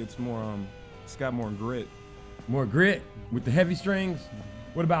rock, it's more. It's got more grit. More grit with the heavy strings.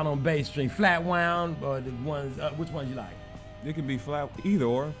 What about on bass string? Flat wound or the ones? Which ones you like? It can be flat, either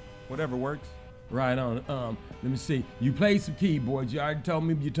or, whatever works. Right on. Let me see. You played some keyboards. You already told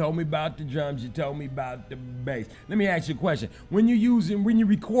me. You told me about the drums. You told me about the bass. Let me ask you a question. When you're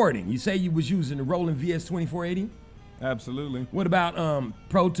recording, you say you was using the Roland VS 2480. Absolutely. What about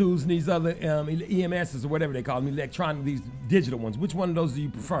Pro Tools and these other EMSs or whatever they call them, electronic, these digital ones? Which one of those do you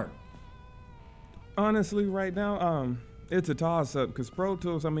prefer? Honestly, right now, it's a toss-up because Pro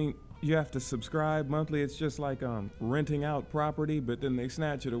Tools, I mean, you have to subscribe monthly. It's just like renting out property, but then they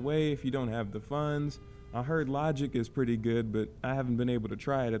snatch it away if you don't have the funds. I heard Logic is pretty good, but I haven't been able to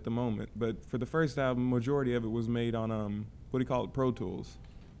try it at the moment. But for the first album, majority of it was made on, what do you call it, Pro Tools.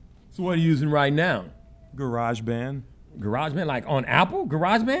 So what are you using right now? GarageBand. GarageBand, like on Apple?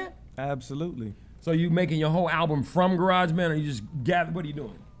 GarageBand? Absolutely. So you making your whole album from GarageBand, or you just gather? What are you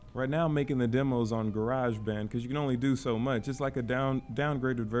doing? Right now, I'm making the demos on GarageBand because you can only do so much. It's like a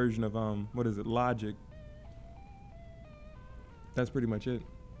downgraded version of what is it, Logic. That's pretty much it.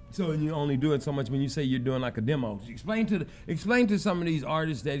 So you only do it so much when you say you're doing like a demo. Explain to some of these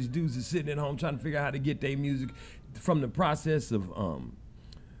artists that these dudes are sitting at home trying to figure out how to get their music from the process of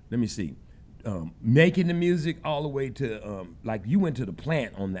let me see. Making the music all the way to like you went to the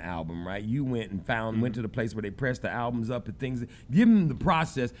plant on the album, right? You went and went to the place where they press the albums up and things. Give them the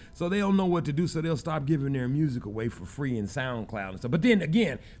process so they don't know what to do, so they'll stop giving their music away for free in SoundCloud and stuff. But then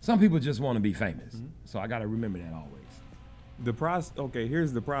again, some people just want to be famous, so I got to remember that always. Okay,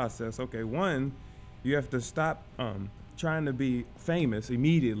 here's the process. Okay, one, you have to stop trying to be famous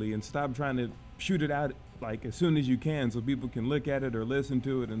immediately and stop trying to shoot it out like as soon as you can, so people can look at it or listen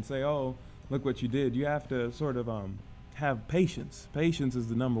to it and say, oh, look what you did. You have to sort of have patience. Patience is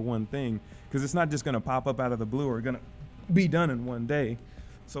the number one thing because it's not just going to pop up out of the blue or going to be done in one day.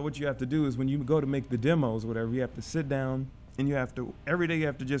 So what you have to do is when you go to make the demos, whatever, you have to sit down and you have to, every day you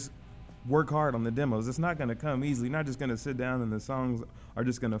have to just work hard on the demos. It's not going to come easily. You're not just going to sit down and the songs are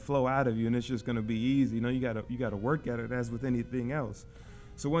just going to flow out of you and it's just going to be easy. You know, you got to work at it as with anything else.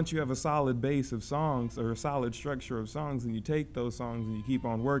 So once you have a solid base of songs or a solid structure of songs, and you take those songs and you keep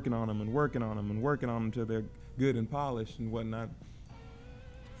on working on them and working on them and working on them until they're good and polished and whatnot.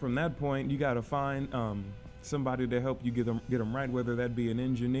 From that point, you got to find somebody to help you get them right, whether that be an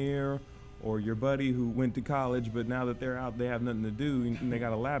engineer or your buddy who went to college, but now that they're out, they have nothing to do and they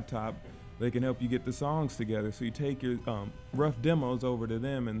got a laptop. They can help you get the songs together. So you take your rough demos over to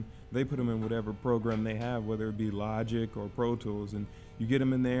them and they put them in whatever program they have, whether it be Logic or Pro Tools, and you get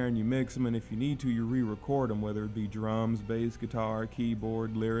them in there and you mix them, and if you need to, you re-record them, whether it be drums, bass, guitar,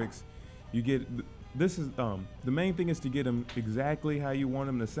 keyboard, lyrics. You get, this is, the main thing is to get them exactly how you want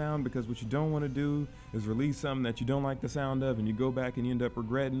them to sound, because what you don't want to do is release something that you don't like the sound of and you go back and you end up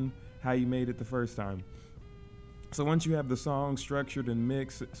regretting how you made it the first time. So once you have the song structured and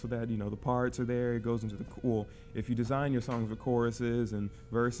mixed so that, you know, the parts are there, it goes into the cool. If you design your songs with choruses and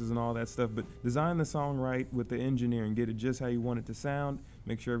verses and all that stuff, but design the song right with the engineer and get it just how you want it to sound,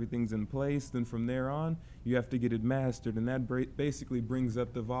 make sure everything's in place. Then from there on, you have to get it mastered, and that basically brings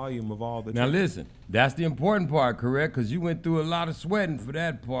up the volume of all the Now listen, that's the important part, correct? Because you went through a lot of sweating for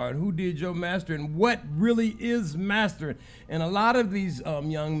that part. Who did your mastering? What really is mastering? And a lot of these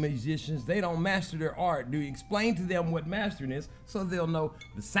young musicians, they don't master their art. Do you explain to them what mastering is so they'll know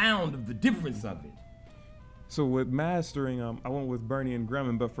the sound of the difference of it? So with mastering, I went with Bernie and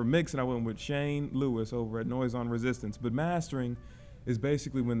Grumman, but for mixing, I went with Shane Lewis over at Noise on Resistance. But mastering is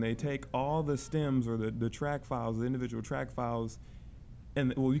basically when they take all the stems or the track files, the individual track files,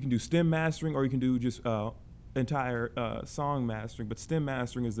 and well, you can do stem mastering or you can do just entire song mastering. But stem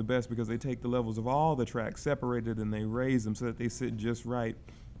mastering is the best because they take the levels of all the tracks separated and they raise them so that they sit just right.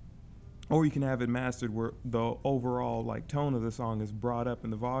 Or you can have it mastered where the overall like tone of the song is brought up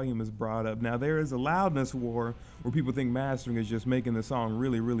and the volume is brought up. Now there is a loudness war where people think mastering is just making the song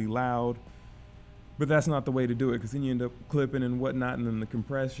really, really loud. But that's not the way to do it, because then you end up clipping and whatnot, and then the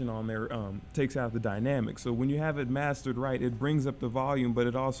compression on there takes out the dynamic. So when you have it mastered right, it brings up the volume, but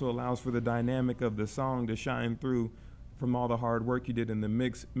it also allows for the dynamic of the song to shine through from all the hard work you did in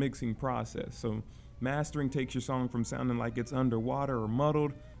the mixing process. So mastering takes your song from sounding like it's underwater or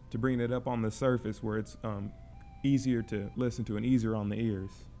muddled to bring it up on the surface where it's easier to listen to and easier on the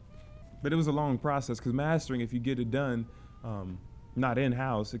ears. But it was a long process, because mastering, if you get it done, not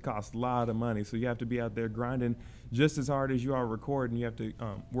in-house, it costs a lot of money. So you have to be out there grinding just as hard as you are recording. You have to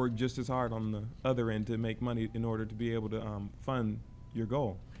work just as hard on the other end to make money in order to be able to fund your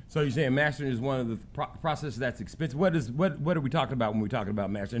goal. So you're saying mastering is one of the processes that's expensive. What are we talking about when we're talking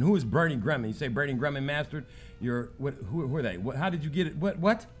about mastering? Who is Bernie Grumman? You say Bernie Grumman mastered? Who are they? How did you get it?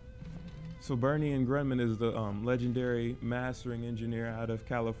 What? So Bernie and Grunman is the legendary mastering engineer out of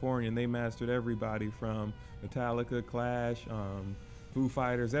California, and they mastered everybody from Metallica, Clash, Foo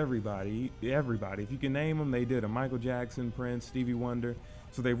Fighters, everybody. If you can name them, they did them. Michael Jackson, Prince, Stevie Wonder.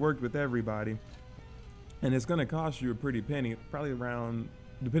 So they've worked with everybody. And it's going to cost you a pretty penny, probably around,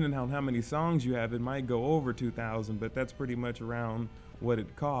 depending on how many songs you have, it might go over $2,000, but that's pretty much around what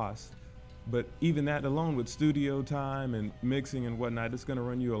it costs. But even that alone, with studio time and mixing and whatnot, it's going to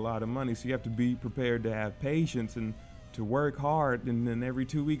run you a lot of money. So you have to be prepared to have patience and to work hard, and then every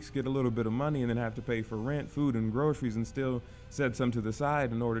 2 weeks get a little bit of money, and then have to pay for rent, food, and groceries, and still set some to the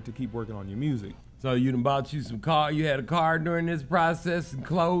side in order to keep working on your music. So you done bought you some car. You had a car during this process, and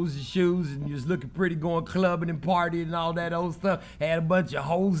clothes and shoes, and you was looking pretty, going clubbing and partying and all that old stuff. Had a bunch of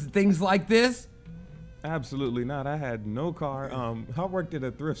hoes and things like this. Absolutely not. I had no car. I worked at a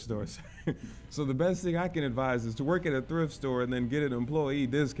thrift store. So the best thing I can advise is to work at a thrift store and then get an employee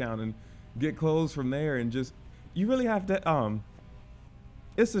discount and get clothes from there, and just, you really have to,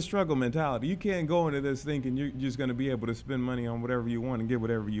 it's a struggle mentality. You can't go into this thinking you're just going to be able to spend money on whatever you want and get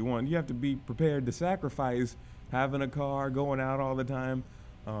whatever you want. You have to be prepared to sacrifice having a car, going out all the time.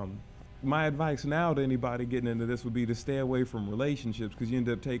 My advice now to anybody getting into this would be to stay away from relationships, because you end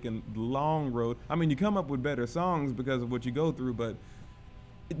up taking the long road. I mean, you come up with better songs because of what you go through, but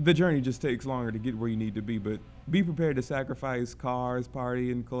the journey just takes longer to get where you need to be. But be prepared to sacrifice cars,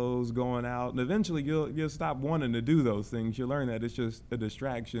 partying, clothes, going out, and eventually you'll stop wanting to do those things. You'll learn that it's just a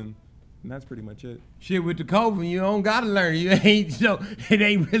distraction, and that's pretty much it. Shit, with the COVID, you don't gotta learn. You ain't, it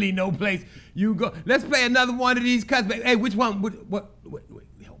ain't really no place you go. Let's play another one of these cuts. Hey, which one? What? Wait,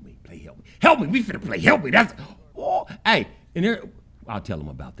 help me, play Help Me. Help Me, we finna play Help Me. That's, oh, hey, and there, I'll tell them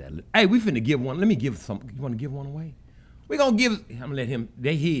about that. Hey, we finna give one. Let me give some. You wanna give one away? We gonna give, I'm gonna let him,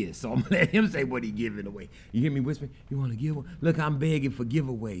 they his, so I'm gonna let him say what he giving away. You hear me whispering? You wanna give one? Look, I'm begging for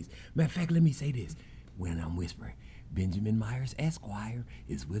giveaways. Matter of fact, let me say this. When I'm whispering, Benjamin Myers Esquire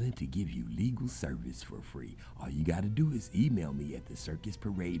is willing to give you legal service for free. All you gotta do is email me at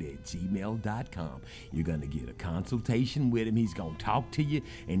thecircusparade@gmail.com. You're gonna get a consultation with him. He's gonna talk to you,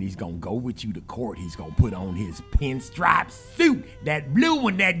 and he's gonna go with you to court. He's gonna put on his pinstripe suit, that blue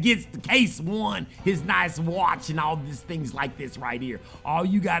one that gets the case won, his nice watch, and all these things like this right here. All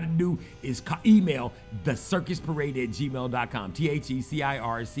you gotta is email thecircusparade@gmail.com.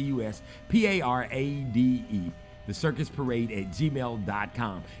 THECIRCUSPARADE.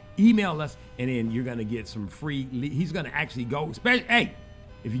 thecircusparade@gmail.com. Email us, and then you're gonna get some free. He's gonna actually go. Hey,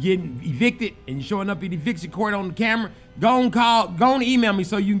 if you're getting evicted and you're showing up at eviction court on the camera, go and email me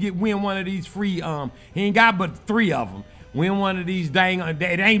so you can win one of these free. He ain't got but 3 of them. Win one of these dang.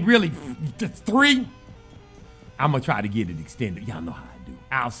 It ain't really 3. I'm gonna try to get it extended. Y'all know how I do.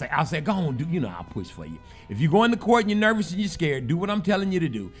 I'll say, go on, I'll push for you. If you go in the court and you're nervous and you're scared, do what I'm telling you to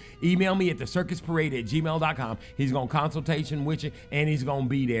do. Email me at thecircusparade@gmail.com. He's gonna consultation with you, and he's gonna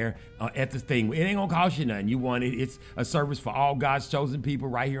be there at this thing. It ain't gonna cost you nothing. You want it. It's a service for all God's chosen people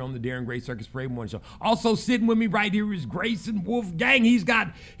right here on the Darren Gray Circus Parade Morning Show. Also sitting with me right here is Grayson Wolfgang. He's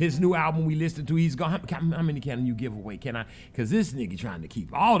got his new album we listened to. He's gonna, how many can you give away? Can I? Because this nigga trying to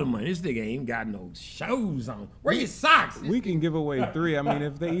keep all the money. This nigga ain't got no shows on. Where your socks? We can give away 3. I mean,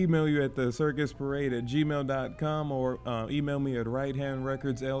 if they email you at thecircusparade@gmail.com, or email me at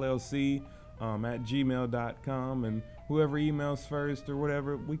righthandrecordsllc@gmail.com, and whoever emails first or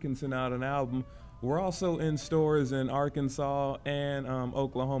whatever, we can send out an album. We're also in stores in Arkansas and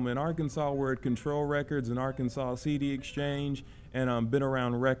Oklahoma. In Arkansas, we're at Control Records, in Arkansas CD Exchange, and Been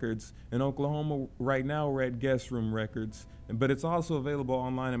Around Records. In Oklahoma, right now, we're at Guest Room Records. But it's also available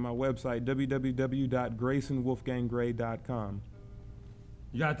online at my website, www.graysonwolfganggray.com.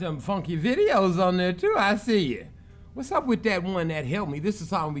 You got them funky videos on there too. I see you. What's up with that one that Help Me? This is a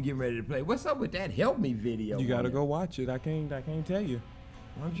song we getting ready to play. What's up with that Help Me video? You gotta go watch it. I can't tell you.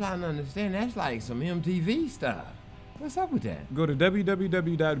 I'm trying to understand. That's like some MTV stuff. What's up with that? Go to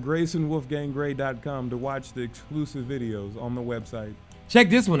www.graysonwolfganggray.com to watch the exclusive videos on the website. Check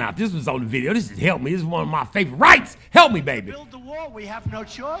this one out. This was on the video. This is Help Me. This is one of my favorite rights. Help me, baby. Build the wall. We have no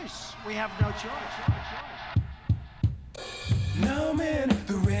choice. We have no choice. Now I'm in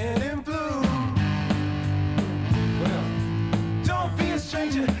the red and blue. Don't be a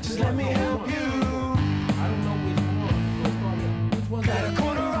stranger, just let me help you. I don't know which one. Got a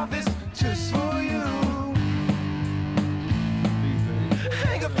corner office just for you.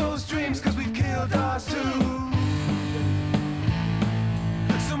 Hang up those dreams, cause we've killed ours too.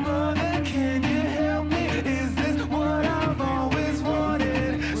 So mother, can you help me? Is this what I've always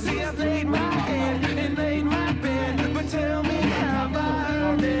wanted? See, I've laid my head and laid my bed, but tell me, have I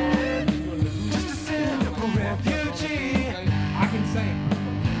earned it? Just a simple refugee. I can say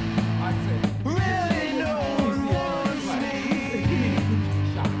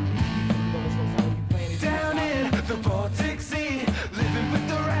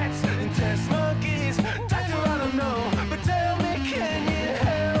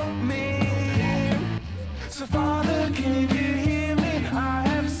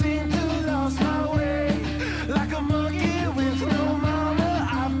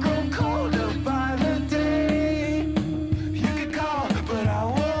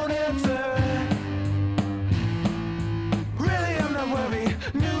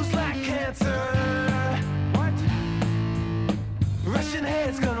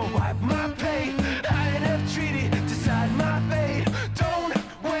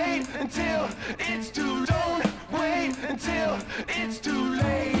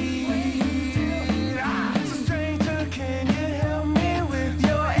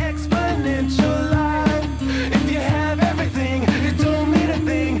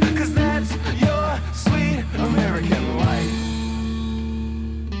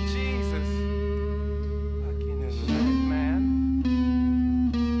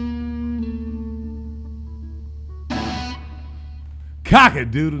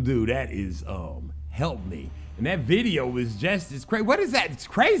Cock-a-doodle-doo. That is Help Me. And that video was just as crazy. What is that? It's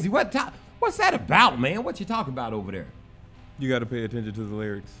crazy. What's that about, man? What you talking about over there? You got to pay attention to the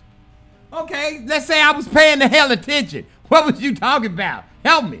lyrics. Okay, let's say I was paying the hell attention. What was you talking about?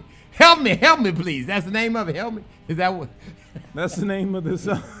 Help me. Help me, please. That's the name of it. Help me. Is that what? That's the name of the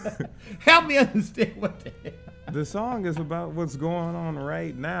song. Help me understand what the hell. The song is about what's going on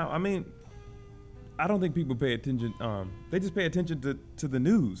right now. I mean, I don't think people pay attention. They just pay attention to the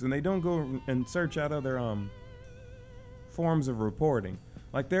news, and they don't go and search out other forms of reporting.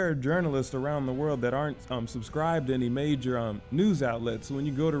 Like, there are journalists around the world that aren't subscribed to any major news outlets. So when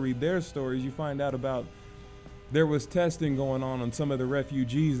you go to read their stories, you find out about there was testing going on some of the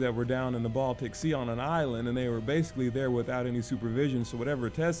refugees that were down in the Baltic Sea on an island, and they were basically there without any supervision. So whatever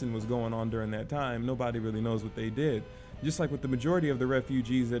testing was going on during that time, nobody really knows what they did. Just like with the majority of the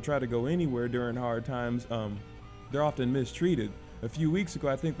refugees that try to go anywhere during hard times, they're often mistreated. A few weeks ago,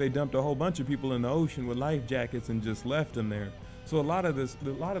 I think they dumped a whole bunch of people in the ocean with life jackets and just left them there. So a lot of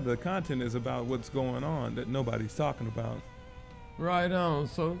the content is about what's going on that nobody's talking about. Right on.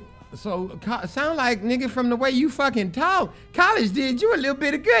 So sound like, nigga, from the way you fucking talk, college did you a little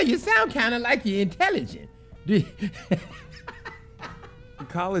bit of good. You sound kind of like you're intelligent.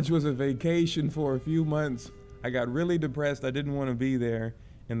 College was a vacation for a few months. I got really depressed. I didn't want to be there.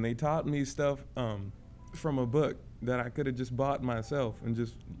 And they taught me stuff from a book that I could have just bought myself and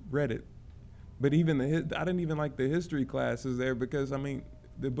just read it. But even I didn't even like the history classes there because, I mean,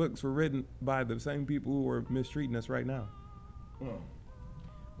 the books were written by the same people who are mistreating us right now. Well,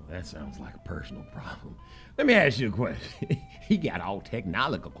 that sounds like a personal problem. Let me ask you a question. He got all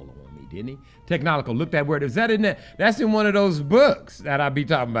technological on me, didn't he? Technological. Look that word. Is that in there? That's in one of those books that I be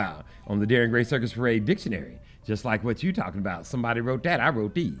talking about on the Darren Gray Circus Parade Dictionary. Just like what you talking about. Somebody wrote that. I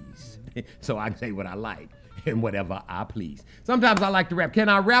wrote these. So I can say what I like and whatever I please. Sometimes I like to rap. Can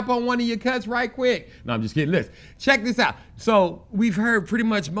I rap on one of your cuts right quick? No, I'm just kidding. Listen, check this out. So we've heard pretty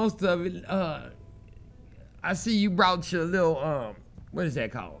much most of it. I see you brought your little, what is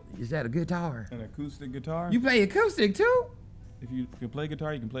that called? Is that a guitar? An acoustic guitar? You play acoustic too? If you can play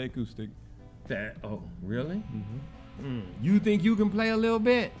guitar, you can play acoustic. Oh, really? Mm-hmm. You think you can play a little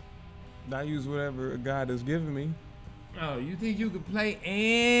bit? I use whatever God has given me. Oh, you think you could play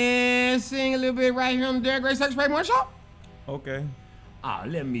and sing a little bit right here on the Darren Gray Circus Parade Morning Show? Okay.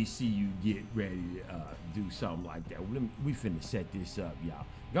 Let me see you get ready to do something like that. We finna set this up, y'all.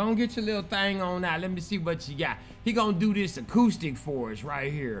 Go and get your little thing on out. Let me see what you got. He gonna do this acoustic for us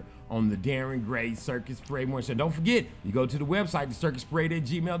right here on the Darren Gray Circus Parade Morning Show. Don't forget, you go to the website,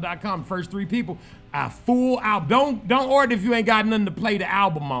 thecircusparade@gmail.com. First 3 people, a full album. Don't order if you ain't got nothing to play the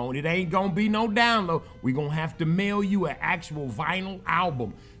album on. It ain't gonna be no download. We gonna have to mail you an actual vinyl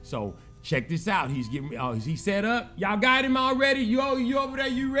album. So check this out. He's getting. Is he set up? Y'all got him already? You over there?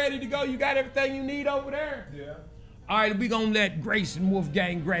 You ready to go? You got everything you need over there? Yeah. All right, we gonna let Grayson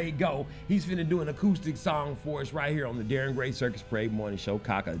Wolfgang Gray go. He's finna do an acoustic song for us right here on the Darren Gray Circus Parade Morning Show.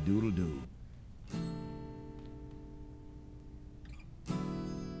 Cock-a-doodle-doo.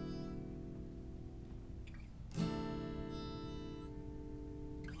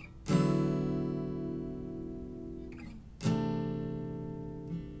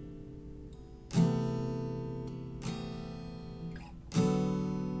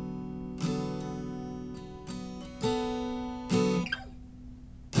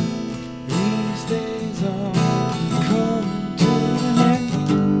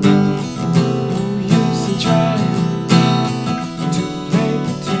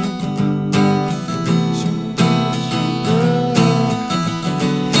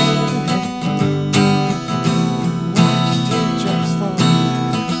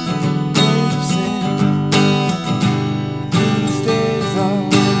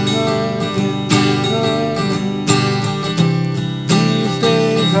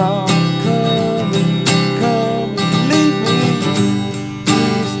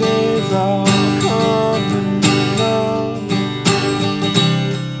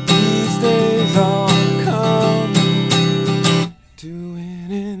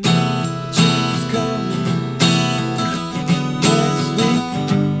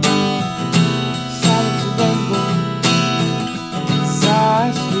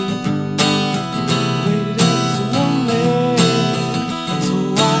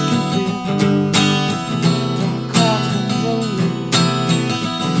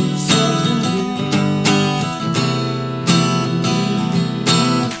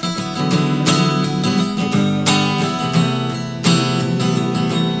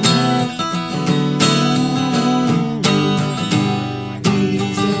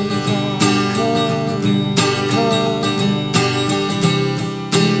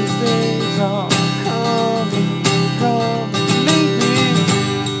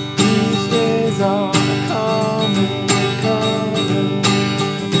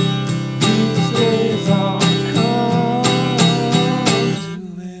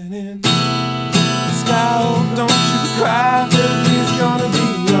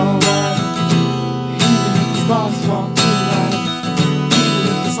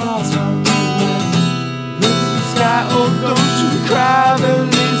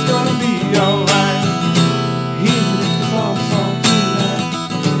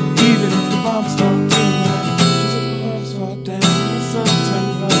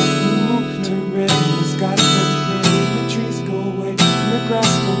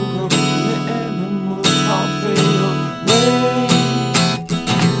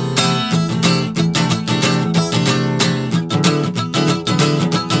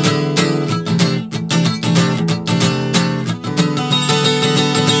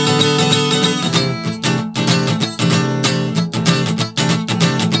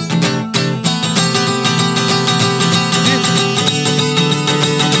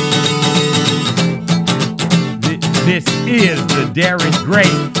 This is the Darren Gray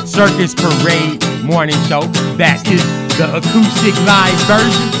Circus Parade morning show. That is the acoustic live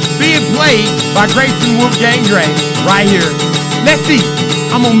version being played by Grayson Wolfgang Gray right here. Let's see.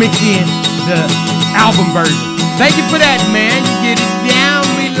 I'm going to mix in the album version. Thank you for that, man. You get it down.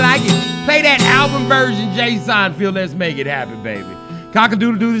 We like it. Play that album version, Jay Seinfeld. Let's make it happen, baby.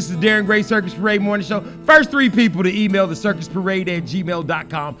 Cock-a-doodle-doo, this is Darren Gray Circus Parade Morning Show. First 3 people to email the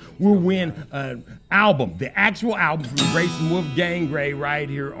circusparade@gmail.com will win an album, the actual album from Grayson Wolfgang Gray right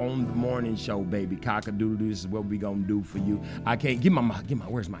here on the morning show, baby. Cock-a-doodle-doo, this is what we gonna do for you. I can't,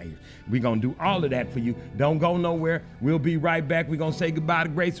 where's my ears? We gonna do all of that for you. Don't go nowhere. We'll be right back. We gonna say goodbye to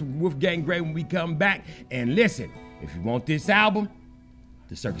Grayson Wolfgang Gray when we come back. And listen, if you want this album,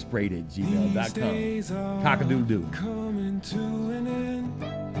 the circusparade@gmail.com. Cock-a-doodle-doo. Coming to an end.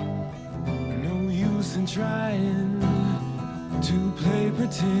 No use in trying to play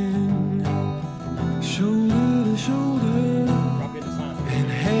pretend. Shoulder to shoulder and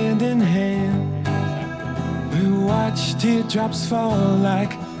hand in hand, we watch teardrops fall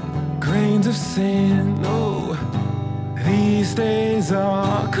like grains of sand. Oh, these days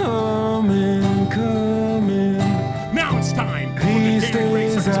are coming. Now it's time. These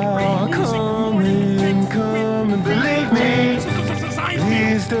days are coming. Believe me,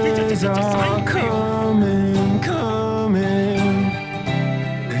 these days are coming.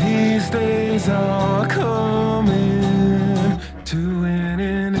 These days are coming to an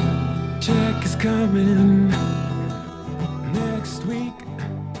end. Check is coming next week.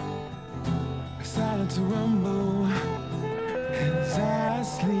 Silent to rumble as I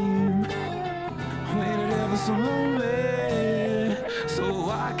sleep. Waited ever so lonely, so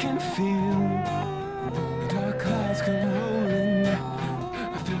I can feel the dark clouds come rolling. I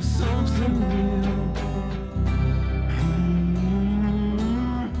feel something real.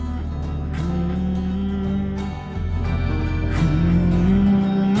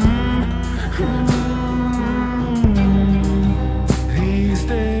 These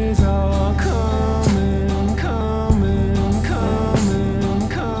days are coming. These days are.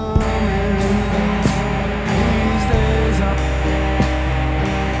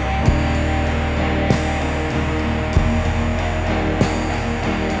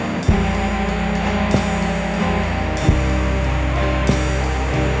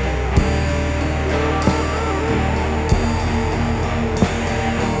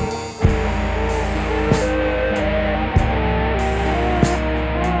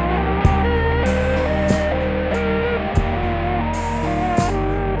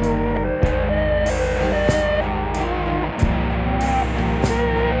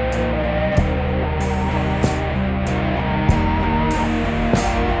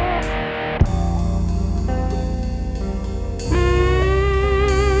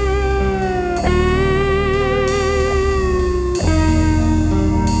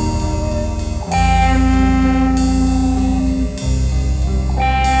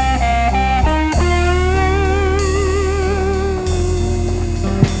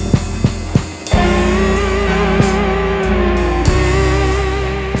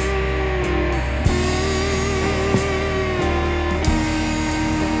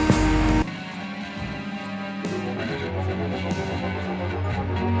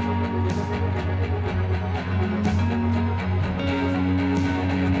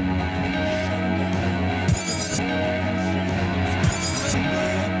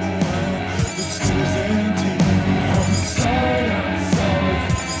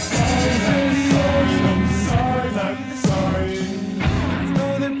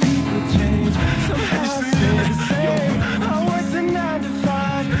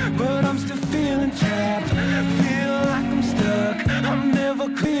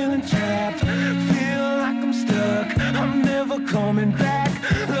 coming back.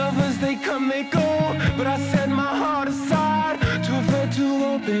 Lovers, they come, they go, but I set my heart aside to afraid to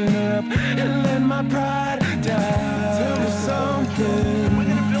open up and let my pride die. Tell me something. We're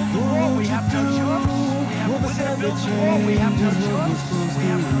gonna build the wall. We have no choice. We're gonna build the wall. We have no choice. We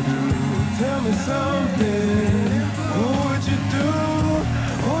have no choice. Tell me something. What would you do?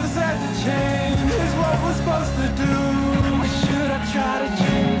 What is that to change? Is what we're supposed to do. Or should I try to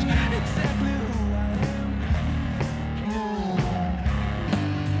change exactly who I am?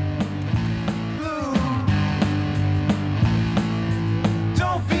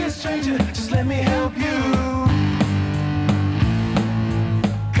 Don't be a stranger, just let me help you.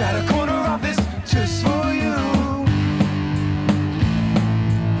 Got a corner office just for you.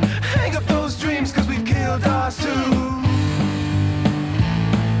 Hang up those dreams, cause we've killed ours too.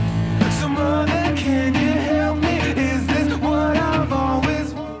 So mother, can you help me? Is this what I've always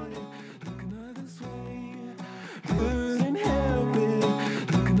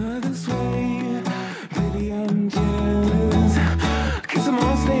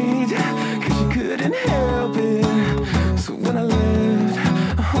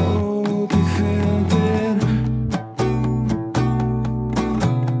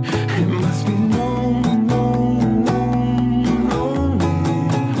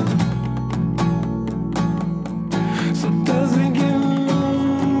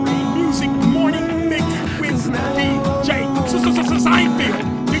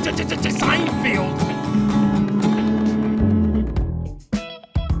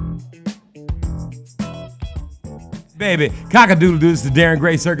Baby, cock-a-doodle-doo, this is the Darren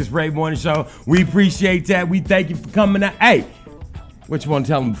Gray Circus Parade Morning Show. We appreciate that. We thank you for coming out. Hey, what you want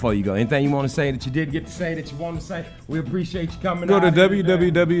to tell them before you go? Anything you want to say that you didn't get to say that you want to say? We appreciate you coming Go out. to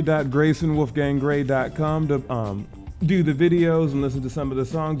www.graysonwolfganggray.com to do the videos and listen to some of the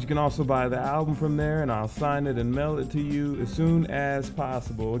songs. You can also buy the album from there, and I'll sign it and mail it to you as soon as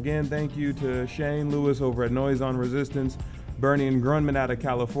possible. Again, thank you to Shane Lewis over at Noise on Resistance, Bernie and Grunman out of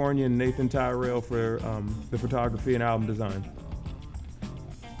California, and Nathan Tyrell for the photography and album design.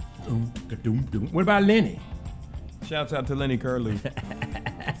 What about Lenny? Shouts out to Lenny Curlew.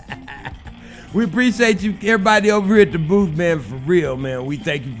 We appreciate you, everybody over here at the booth, man, for real, man. We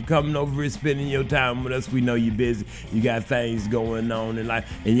thank you for coming over here, spending your time with us. We know you're busy. You got things going on in life.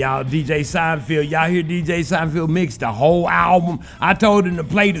 And y'all, DJ Seinfeld, y'all hear DJ Seinfeld mix the whole album. I told him to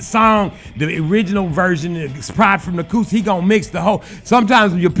play the song, the original version, it's Pride from the Coast. He gonna mix the whole.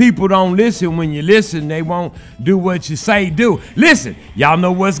 Sometimes when your people don't listen, when you listen, they won't do what you say do. Listen, y'all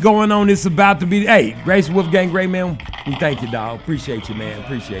know what's going on. It's about to be, hey, Grayson Wolfgang Gray, man, we thank you, dog. Appreciate you, man.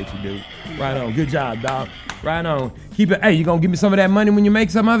 Appreciate you, dude. Right on. Good job, dog. Right on. Keep it. Hey, you gonna give me some of that money when you make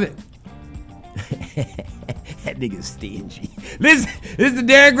some of it? That nigga's stingy. Listen, this is the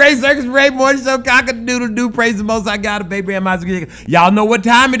Darren Gray Circus Parade Morning Show. Cock-a-doodle-doo. Praise the Most High God of Abraham, Isaac, and Jacob. Y'all know what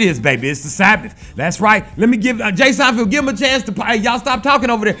time it is, baby. It's the Sabbath. That's right. Let me give Jay Seinfeld, give him a chance to. Y'all stop talking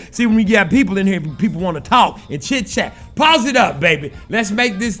over there. See, when we get people in here, people want to talk and chit-chat. Pause it up, baby. Let's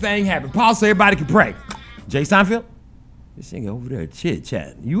make this thing happen. Pause so everybody can pray. Jay Seinfeld, this nigga over there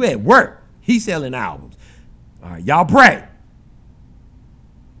chit-chatting. You at work. He's selling albums. All right, y'all pray.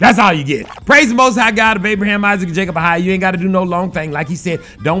 That's all you get. Praise the Most High God of Abraham, Isaac, and Jacob. Ahyal. You ain't got to do no long thing. Like he said,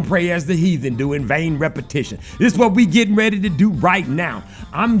 don't pray as the heathen do in vain repetition. This is what we getting ready to do right now.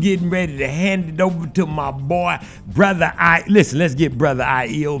 I'm getting ready to hand it over to my boy, Brother Listen, let's get Brother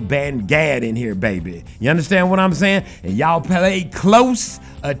Ahyal Bangad in here, baby. You understand what I'm saying? And y'all pay close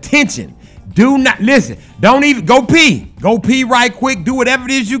attention. Do not, listen, don't even, go pee. Go pee right quick. Do whatever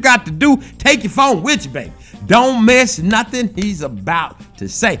it is you got to do. Take your phone with you, baby. Don't miss nothing he's about to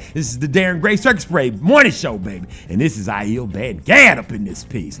say. This is the Darren Gray Circus Parade Morning Show, baby. And this is Ahyal Bangad up in this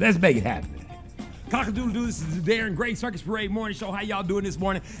piece. Let's make it happen. Cock-a-doodle-doo, this is the Darren Gray Circus Parade Morning Show. How y'all doing this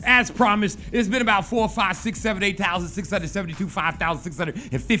morning? As promised, it's been about 4, 5, 6, 7, 8,672,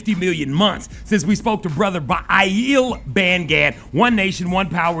 5,650 million months since we spoke to Brother Ahyal Bangad,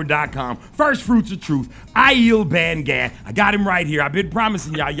 OneNation1Power.com. First Fruits of Truth, Ahyal Bangad. I got him right here. I've been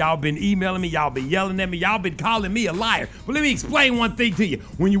promising y'all. Y'all been emailing me. Y'all been yelling at me. Y'all been calling me a liar. But let me explain one thing to you.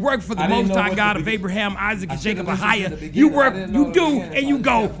 When you work for the Most High God of Abraham, Isaac, and Jacob, Ahyal, you work, you do, and you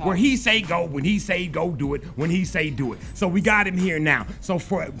go where he say go, when he say go do it, when he say do it. So we got him here now. So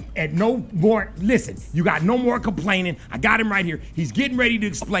at no more, listen, you got no more complaining. I got him right here. He's getting ready to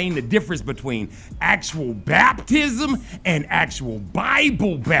explain the difference between actual baptism and actual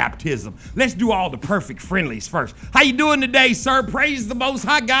Bible baptism. Let's do all the perfect friendlies first. How you doing today, sir? Praise the Most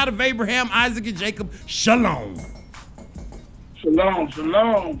High God of Abraham, Isaac, and Jacob. Shalom. Shalom,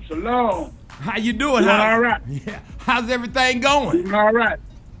 shalom, shalom. How you doing? All right. Yeah. How's everything going? Doing all right.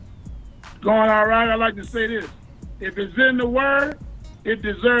 Going all right. I like to say this. If it's in the Word, it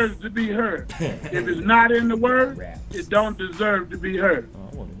deserves to be heard. If it's not in the Word, it don't deserve to be heard. I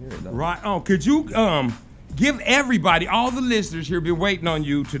want to hear it. Right on. Could you give everybody, all the listeners here, been waiting on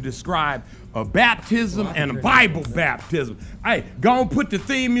you to describe a baptism and a Bible baptism. Hey, go and put the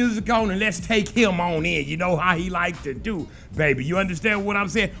theme music on and let's take him on in. You know how he likes to do, baby. You understand what I'm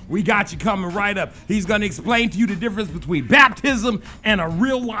saying? We got you coming right up. He's going to explain to you the difference between baptism and a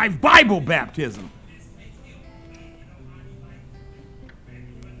real-life Bible baptism.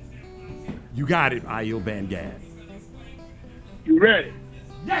 You got it, Ahyal Bangad. You ready?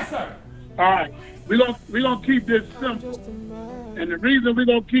 Yes, sir. All right. We're gonna keep this simple. And the reason we're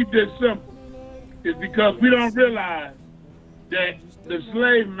going to keep this simple is because we don't realize that the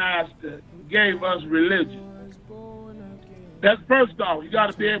slave master gave us religion. That's first off. You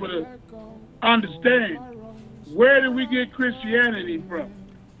got to be able to understand, where did we get Christianity from?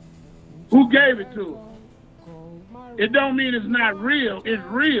 Who gave it to us? It don't mean it's not real. It's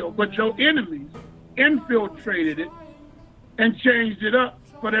real, but your enemies infiltrated it and changed it up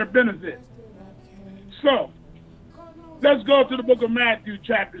for their benefit. So, let's go to the book of Matthew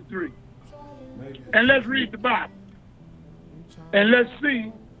chapter 3. And let's read the Bible. And let's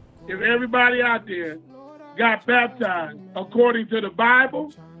see if everybody out there got baptized according to the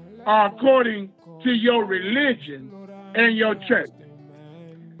Bible or according to your religion and your church.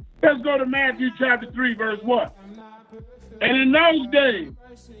 Let's go to Matthew chapter 3, verse 1. And in those days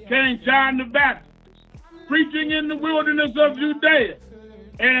came John the Baptist, preaching in the wilderness of Judea,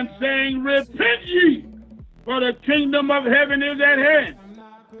 and saying, Repent ye, for the kingdom of heaven is at hand.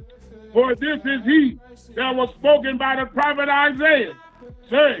 For this is he that was spoken by the prophet Isaiah,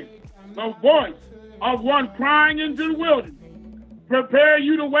 saying, the voice of one crying into the wilderness, prepare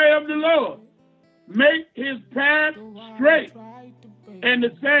you the way of the Lord, make his path straight. And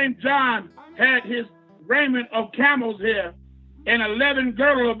the same John had his raiment of camel's hair and a leathern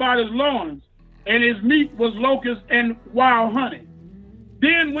girdle about his loins, and his meat was locusts and wild honey.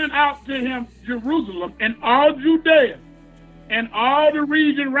 Then went out to him Jerusalem and all Judea and all the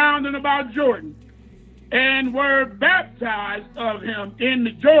region round and about Jordan, and were baptized of him in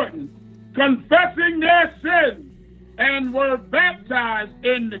the Jordan, confessing their sins, and were baptized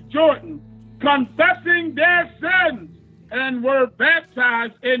in the Jordan, confessing their sins, and were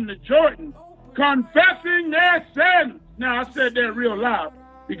baptized in the Jordan, confessing their sins. Now, I said that real loud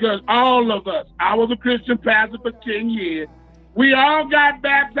because all of us, I was a Christian pastor for 10 years. We all got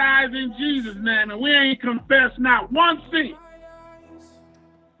baptized in Jesus' name, and we ain't confessed not one sin.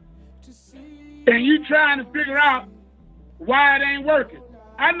 And you trying to figure out why it ain't working.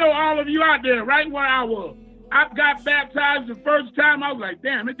 I know all of you out there right where I was. I got baptized the first time. I was like,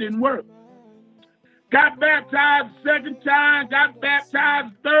 damn, it didn't work. Got baptized the second time, got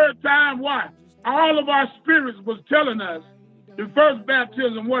baptized the third time. Why? All of our spirits was telling us the first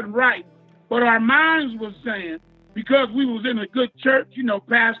baptism wasn't right, but our minds was saying, because we was in a good church, you know,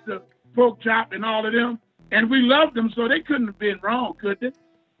 Pastor Pork Chop and all of them, and we loved them, so they couldn't have been wrong, could they?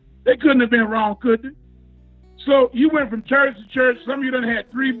 They couldn't have been wrong, could they? So you went from church to church. Some of you done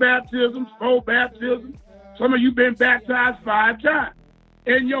had 3 baptisms, 4 baptisms. Some of you been baptized 5 times.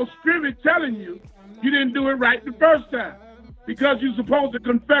 And your spirit telling you you didn't do it right the first time because you're supposed to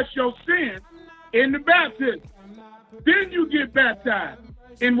confess your sins in the baptism. Then you get baptized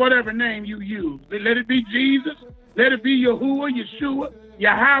in whatever name you use. Let it be Jesus. Let it be Yahuwah, Yeshua,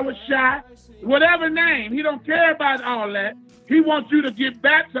 Yahweh Shai, whatever name. He don't care about all that. He wants you to get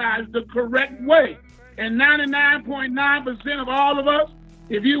baptized the correct way. And 99.9% of all of us,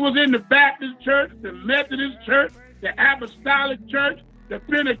 if you was in the Baptist church, the Methodist church, the Apostolic church, the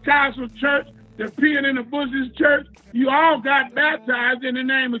Pentecostal church, the Peeing in the Bushes church, you all got baptized in the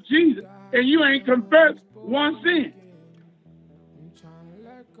name of Jesus, and you ain't confessed one sin.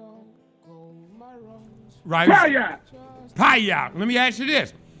 Right. Payah. Let me ask you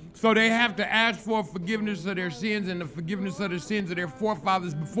this. So they have to ask for forgiveness of their sins and the forgiveness of the sins of their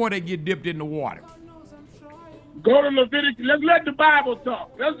forefathers before they get dipped in the water. Go to Leviticus. Let's let the Bible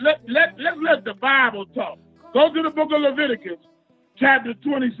talk. Let's let the Bible talk. Go to the book of Leviticus, chapter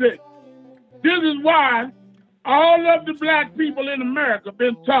 26. This is why all of the black people in America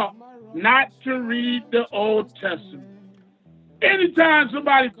been taught not to read the Old Testament. Anytime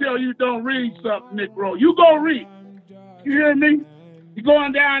somebody tell you don't read something, Negro, you go read. You hear me? You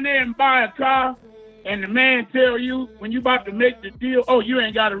going down there and buy a car, and the man tell you when you about to make the deal, oh, you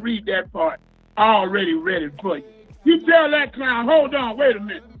ain't got to read that part. I already read it for you. You tell that clown, hold on, wait a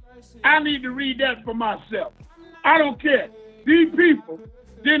minute. I need to read that for myself. I don't care. These people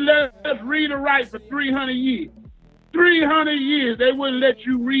didn't let us read or write for 300 years. 300 years, they wouldn't let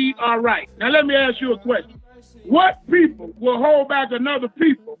you read or write. Now, let me ask you a question. What people will hold back another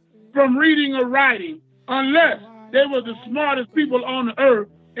people from reading or writing unless they were the smartest people on the earth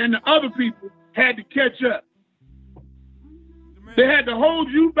and the other people had to catch up? They had to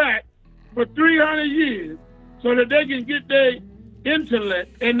hold you back for 300 years so that they can get their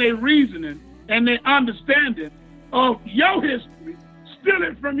intellect and their reasoning and their understanding of your history, steal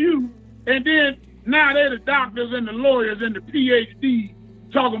it from you, and then now they're the doctors and the lawyers and the PhDs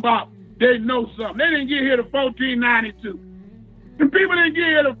talking about they know something. They didn't get here to 1492. And people didn't get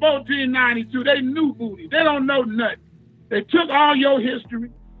here to 1492. They knew booty. They don't know nothing. They took all your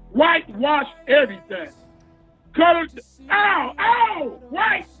history, whitewashed everything. Colored,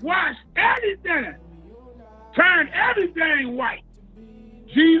 whitewashed everything. Turned everything white.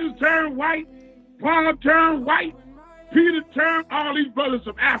 Jesus turned white. Paul turned white. Peter turned all these brothers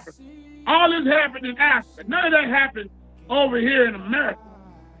from Africa. All this happened in Africa. None of that happened over here in America.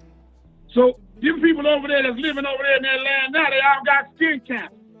 So them people over there that's living over there in that land now, they all got skin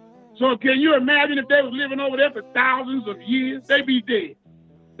cancer. So can you imagine if they was living over there for thousands of years? They be dead.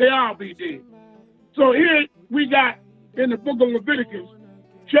 They all be dead. So here we got in the book of Leviticus,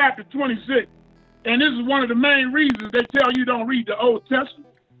 chapter 26, and this is one of the main reasons they tell you don't read the Old Testament,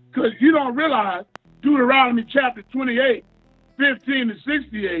 because you don't realize Deuteronomy chapter 28, 15 to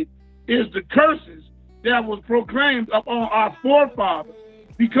 68 is the curses that was proclaimed upon our forefathers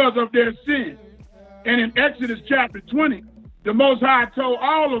because of their sin. And in Exodus chapter 20, the Most High told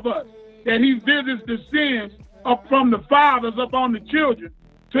all of us that he visits the sins up from the fathers upon the children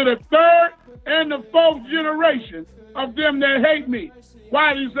to the third and the fourth generation of them that hate me.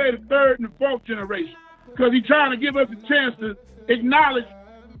 Why did he say the third and the fourth generation? Because he's trying to give us a chance to acknowledge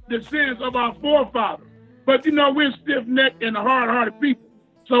the sins of our forefathers. But you know, we're stiff-necked and hard-hearted people.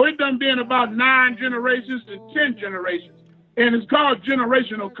 So it done been about 9 generations to 10 generations. And it's called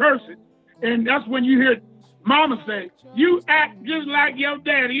generational cursing. And that's when you hear mama say, you act just like your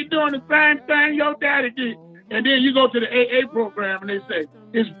daddy. You're doing the same thing your daddy did. And then you go to the AA program and they say,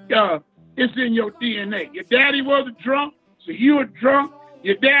 it's in your DNA. Your daddy was a drunk, so you a drunk.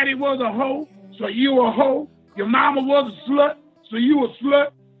 Your daddy was a hoe, so you a hoe. Your mama was a slut, so you a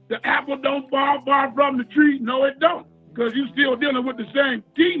slut. The apple don't fall far from the tree. No, it don't. Because you still dealing with the same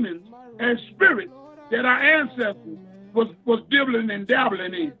demons and spirits that our ancestors was dibbling and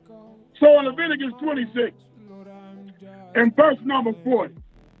dabbling in. So in Leviticus 26, and verse number 40,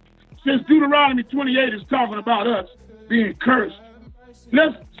 since Deuteronomy 28 is talking about us being cursed,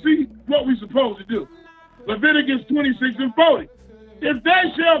 let's see what we're supposed to do. Leviticus 26 and 40. If they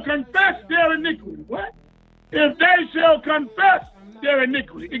shall confess their iniquity, what? If they shall confess their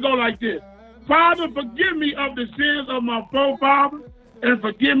iniquity, it go like this. Father, forgive me of the sins of my forefathers and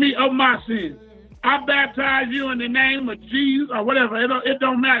forgive me of my sins. I baptize you in the name of Jesus or whatever. It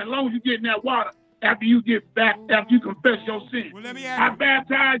don't matter as long as you get in that water after you confess your sins. Well, I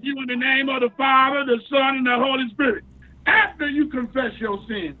baptize you in the name of the Father, the Son, and the Holy Spirit. After you confess your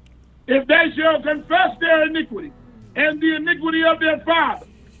sins, if they shall confess their iniquity and the iniquity of their father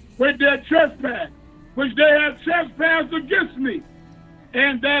with their trespass, which they have trespassed against me,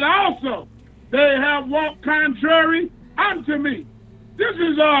 and that also they have walked contrary unto me. This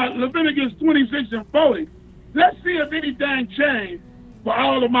is Leviticus 26 and 40. Let's see if anything changed for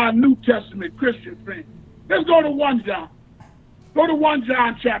all of my New Testament Christian friends. Let's go to 1 John. Go to 1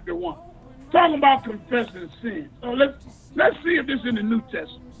 John chapter 1. Talking about confessing sins. So let's see if this is in the New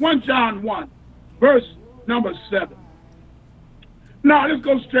Testament. 1 John 1, verse number 7. No, let's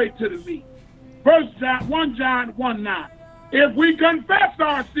go straight to the meat. 1 John 1, 9. If we confess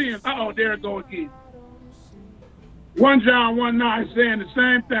our sins, there it go again. 1 John 1, 9 saying the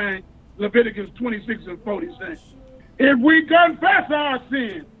same thing. Leviticus 26 and 40 saying, if we confess our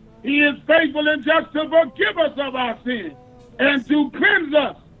sins, he is faithful and just to forgive us of our sins and to cleanse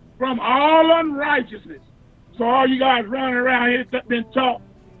us from all unrighteousness. So all you guys running around here been taught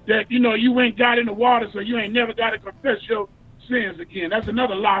that, you ain't got in the water, so you ain't never got to confess your sins again. That's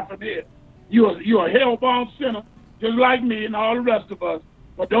another lie from here. You're a hell-bound sinner, just like me and all the rest of us.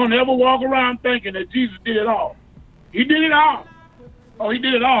 But don't ever walk around thinking that Jesus did it all. He did it all. Oh, he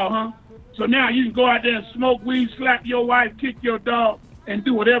did it all, huh? So now you can go out there and smoke weed, slap your wife, kick your dog, and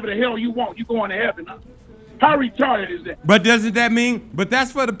do whatever the hell you want. You going to heaven, huh? How retarded is that? But doesn't that mean, but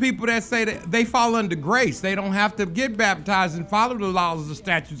that's for the people that say that they fall under grace. They don't have to get baptized and follow the laws, the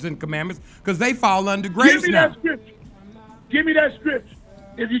statutes, and commandments because they fall under grace Give me now. that scripture. Give me that scripture.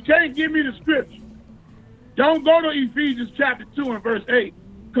 If you can't give me the scripture, don't go to Ephesians chapter 2 and verse 8.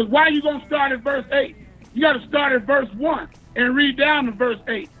 Because why you going to start at verse 8? You got to start at verse 1 and read down to verse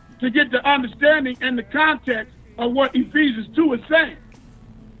 8 to get the understanding and the context of what Ephesians 2 is saying.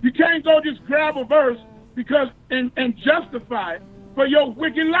 You can't go just grab a verse because and justify it for your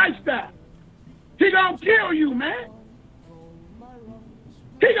wicked lifestyle. He gonna kill you, man.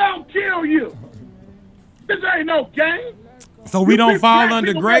 He gonna kill you. This ain't no game. So we don't fall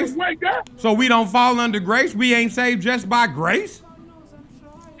under grace? Wake up. So we don't fall under grace? We ain't saved just by grace?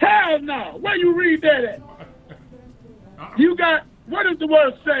 Hell no. Where you read that at? You got, what does the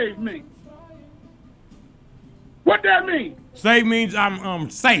word save mean? What that mean? Save means I'm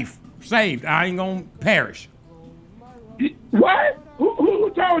safe, saved. I ain't gonna perish. What?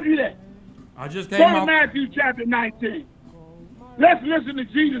 Who told you that? I just Go came to out. Matthew chapter 19. Let's listen to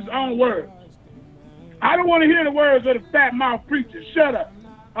Jesus' own words. I don't want to hear the words of the fat mouth preacher. Shut up.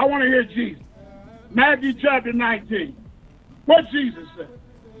 I want to hear Jesus. Matthew chapter 19. What Jesus said?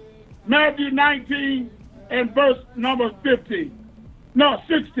 Matthew 19 and verse number 15. No,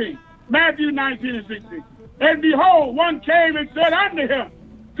 16. Matthew 19 and 16. And behold, one came and said unto him,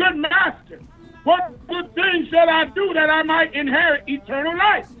 Good master, what good thing shall I do that I might inherit eternal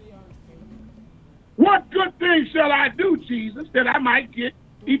life? What good thing shall I do, Jesus, that I might get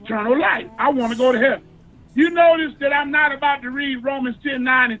eternal life? I want to go to heaven. You notice that I'm not about to read Romans 10,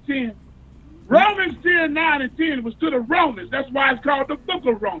 9, and 10. Romans 10, 9, and 10 was to the Romans. That's why it's called the book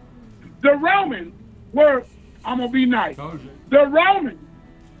of Romans. The Romans were, I'm going to be nice. The Romans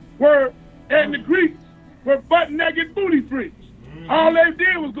were, and the Greeks were butt-naked booty freaks. All they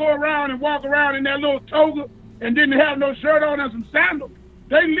did was go around and walk around in their little toga and didn't have no shirt on and some sandals.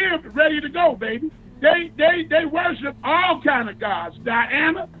 They lived ready to go, baby. They worship all kind of gods.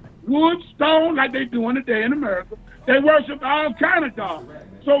 Diana, wood, stone, like they do today in America. They worship all kind of gods.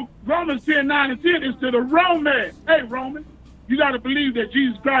 So Romans 10:9-10 is to the Roman. Hey, Roman, you got to believe that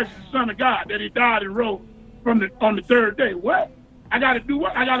Jesus Christ is the Son of God, that he died and rose on the third day. What? I got to do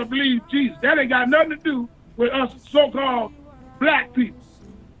what? I got to believe Jesus. That ain't got nothing to do with us so-called black people.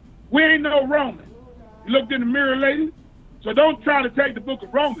 We ain't no Roman. You looked in the mirror, lady? So don't try to take the book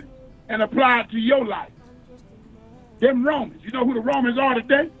of Romans and apply it to your life. Them Romans. You know who the Romans are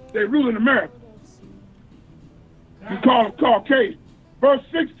today? They rule in America. You call them Caucasian. Verse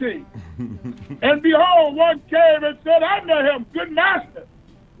 16. And behold, one came and said unto him, Good master,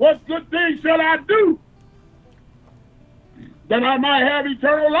 what good thing shall I do that I might have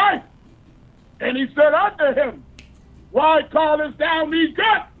eternal life? And he said unto him, Why callest thou me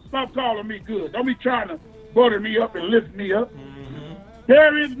good? Stop calling me good. Don't be trying to butter me up and lift me up.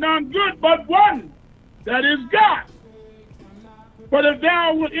 There is none good but one, that is God. But if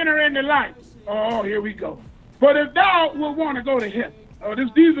thou would enter into life, oh, here we go. But if thou would want to go to heaven,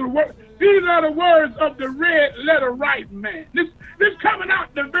 these are the words of the red letter writing man. This coming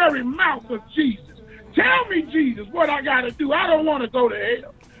out the very mouth of Jesus. Tell me, Jesus, what I got to do. I don't want to go to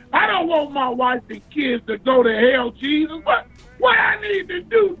hell. I don't want my wife and kids to go to hell, Jesus. What I need to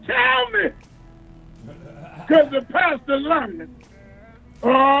do, tell me. Because the pastor learned it.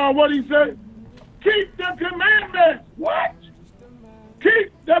 Oh, what he said? Keep the commandments. What?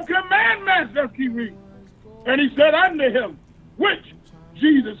 Keep the commandments. Let's keep reading. And he said unto him, which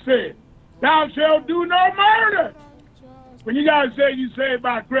Jesus said, Thou shalt do no murder. When you guys say you saved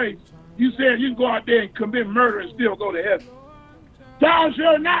by grace, you said you can go out there and commit murder and still go to heaven. Thou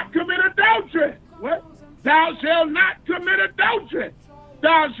shalt not commit adultery. What? Thou shalt not commit adultery.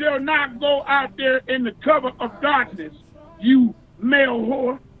 Thou shalt not go out there in the cover of darkness, you male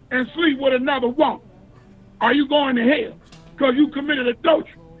whore, and sleep with another woman. Are you going to hell? Because you committed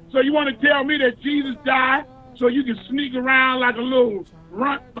adultery. So you want to tell me that Jesus died so you can sneak around like a little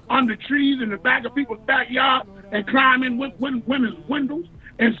runt under trees in the back of people's backyard and climb in women's windows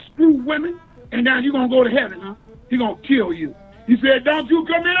and screw women, and now you're going to go to heaven, huh? He's going to kill you. He said, don't you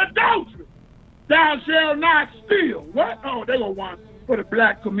commit adultery. Thou shalt not steal. What? Oh, they going to want for the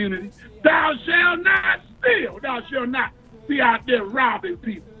black community. Thou shalt not steal. Thou shalt not be out there robbing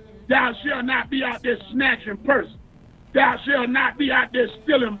people. Thou shalt not be out there snatching persons. Thou shalt not be out there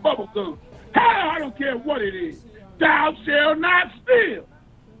stealing bubble gum. Hell, I don't care what it is. Thou shalt not steal.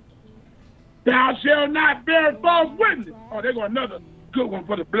 Thou shalt not bear false witness. Oh, there go another good one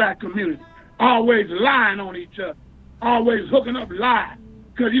for the black community. Always lying on each other. Always hooking up lies.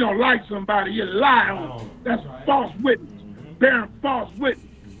 Because you don't like somebody, you lie on them. That's false witness. Bearing false witness.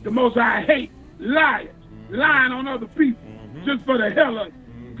 The most I hate, liars. Lying on other people. Just for the hell of it.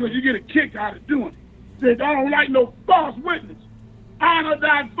 Because you get a kick out of doing it. Said, I don't like no false witness. Honor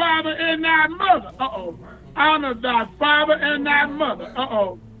thy father and thy mother. Uh-oh. Honor thy father and thy mother.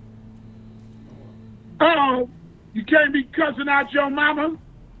 Uh-oh. Uh-oh. You can't be cussing out your mama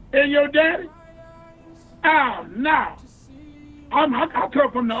and your daddy? Oh, no. I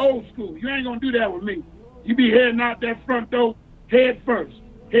come from the old school. You ain't going to do that with me. You be heading out that front door head first.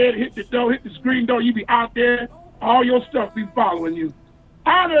 Head hit the door, hit the screen door. You be out there. All your stuff be following you.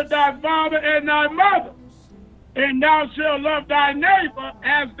 Honor thy father and thy mother, and thou shalt love thy neighbor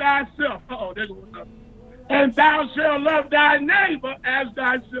as thyself. Uh-oh, there goes another. And thou shalt love thy neighbor as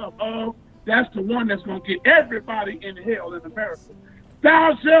thyself. Oh, that's the one that's going to get everybody in hell in America.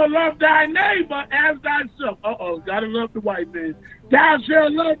 Thou shalt love thy neighbor as thyself. Uh-oh, gotta love the white man. Thou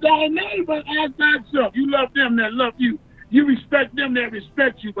shalt love thy neighbor as thyself. You love them that love you. You respect them that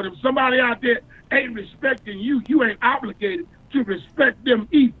respect you. But if somebody out there ain't respecting you, you ain't obligated to respect them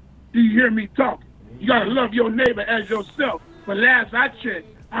either. Do you hear me talking? You got to love your neighbor as yourself. But last I checked,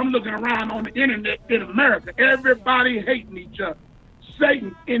 I'm looking around on the internet in America. Everybody hating each other.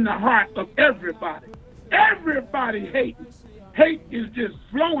 Satan in the heart of everybody. Everybody hating. Hate is just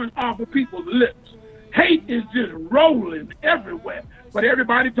flowing off of people's lips. Hate is just rolling everywhere. But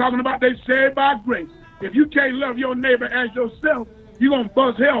everybody talking about they saved by grace. If you can't love your neighbor as yourself, you're going to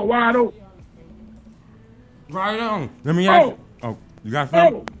bust hell wide open. Right on. Let me ask you. Oh, you got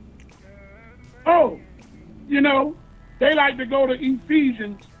something? You know, they like to go to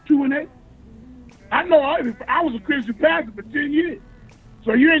Ephesians 2:8. I know I was a Christian pastor for 10 years.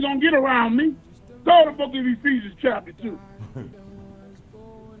 So you ain't going to get around me. Go to the book of Ephesians chapter 2.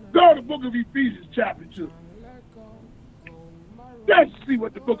 Go to the book of Ephesians chapter 2. Let's see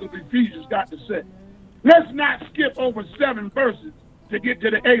what the book of Ephesians got to say. Let's not skip over 7 verses to get to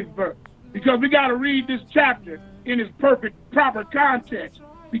the 8th verse. Because we got to read this chapter in its proper context.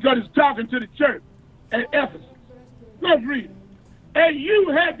 Because it's talking to the church. at Ephesus. Let's read it. And you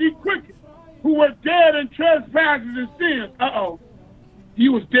had thee quickened, who were dead in trespasses and sins.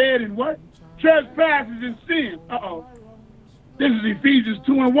 You was dead in what? Trespasses and sins. This is Ephesians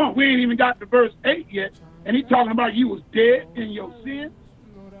 2:1. We ain't even got to verse 8 yet. And he talking about you was dead in your sins.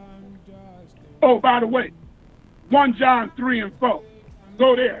 Oh, by the way, 1 John 3:4.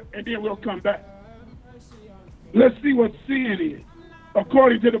 Go there, and then we'll come back. Let's see what sin is,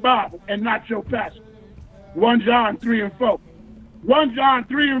 according to the Bible, and not your pastor. 1 John 3:4. 1 John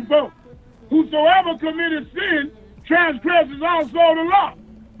 3:4. Whosoever committed sin transgresses also the law.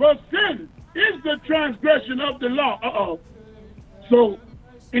 But sin is the transgression of the law. So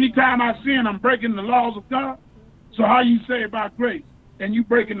anytime I sin, I'm breaking the laws of God. So how you say about grace and you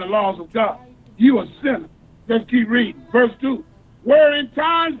breaking the laws of God? You a sinner. Let's keep reading. Verse 2. Where in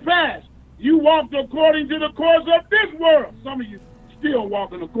times past you walked according to the course of this world. Some of you still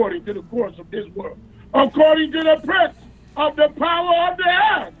walking according to the course of this world. According to the prince of the power of the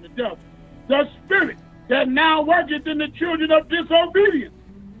air, the devil. The spirit that now worketh in the children of disobedience.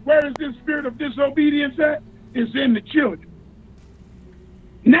 Where is this spirit of disobedience at? It's in the children.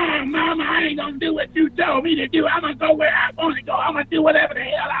 Nah, mama, I ain't gonna do what you told me to do. I'm gonna go where I want to go. I'm gonna do whatever the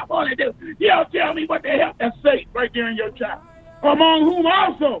hell I want to do. You don't tell me what the hell. That's Satan right there in your child. Among whom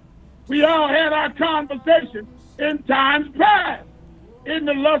also we all had our conversation in times past, in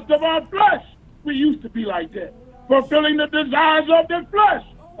the lust of our flesh. We used to be like that, fulfilling the desires of the flesh,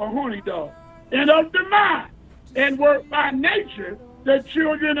 a horny dog, and of the mind, and were by nature the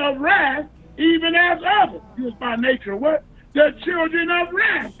children of wrath, even as others. You was by nature what? The children of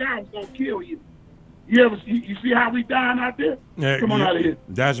wrath. God was going to kill you. You see how we dying out there? Come on out of here.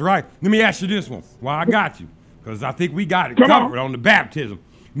 That's right. Let me ask you this one. Well, I got you, because I think we got it covered on the baptism.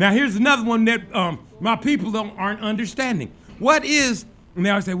 Now, here's another one that my people aren't understanding. What is, and they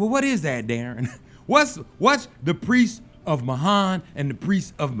always say, well, what is that, Darren? What's the priest of Mahan and the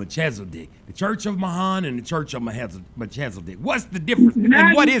priest of Melchizedek? The church of Mahan and the church of Melchizedek. What's the difference?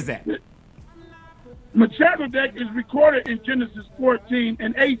 And what is that? Melchizedek is recorded in Genesis 14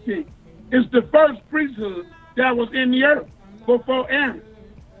 and 18. It's the first priesthood that was in the earth before Aaron.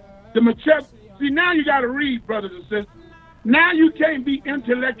 See, now you got to read, brothers and sisters. Now you can't be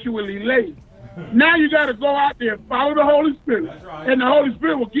intellectually lazy. Now you got to go out there and follow the Holy Spirit. That's right. And the Holy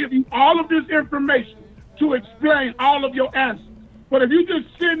Spirit will give you all of this information to explain all of your answers. But if you're just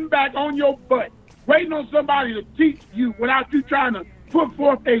sitting back on your butt, waiting on somebody to teach you without you trying to put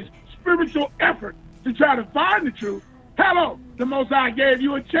forth a spiritual effort to try to find the truth, hello, the Most High gave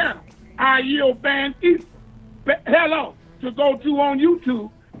you a channel, Ahyal Band East. Hello, to go to on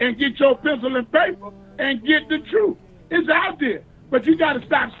YouTube and get your pencil and paper and get the truth. It's out there. But you got to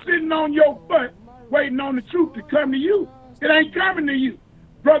stop sitting on your butt waiting on the truth to come to you. It ain't coming to you.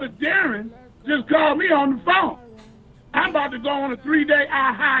 Brother Darren just called me on the phone. I'm about to go on a 3-day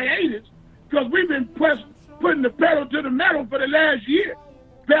hiatus because we've been putting the pedal to the metal for the last year.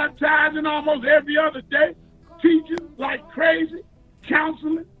 Baptizing almost every other day, teaching like crazy,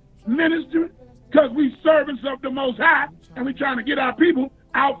 counseling, ministering, because we servants of the Most High, and we trying to get our people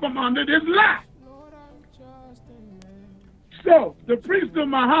out from under this lie. So, the priest of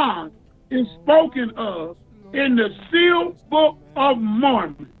Mahan is spoken of in the sealed book of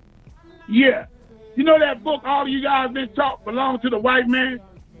Mormon. Yeah. You know that book all of you guys been taught belongs to the white man,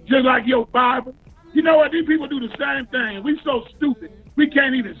 just like your Bible? You know what? These people do the same thing. We so stupid, we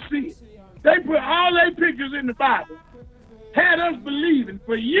can't even see it. They put all their pictures in the Bible, had us believing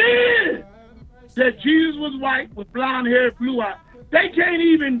for years that Jesus was white with blonde hair, blue eyes. They can't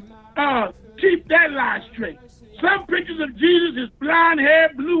even keep that lie straight. Some pictures of Jesus is blonde hair,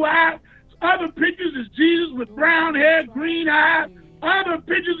 blue eyes. Other pictures is Jesus with brown hair, green eyes. Other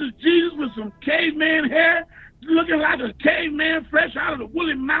pictures is Jesus with some caveman hair, looking like a caveman fresh out of the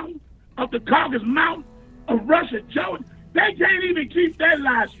woolly mountain of the Caucasus Mountain of Russia, Jordan. They can't even keep that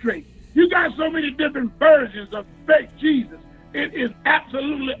lie straight. You got so many different versions of fake Jesus. It is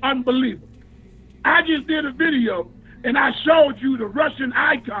absolutely unbelievable. I just did a video and I showed you the Russian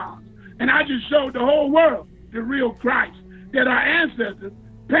icons, and I just showed the whole world the real Christ that our ancestors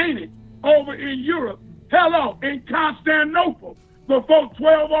painted over in Europe, hello, in Constantinople before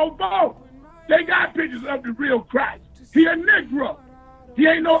 1204. They got pictures of the real Christ. He a Negro. He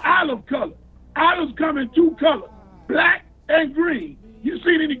ain't no olive color. Olives come in 2 colors, black and green. You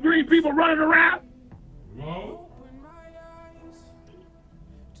seen any green people running around? No.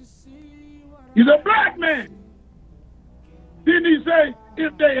 He's a black man. Didn't he say,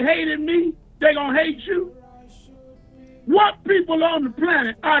 if they hated me, they gonna hate you? What people on the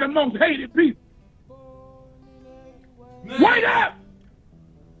planet are the most hated people? Man. Wake up!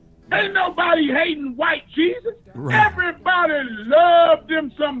 Ain't nobody hating white Jesus. Right. Everybody loved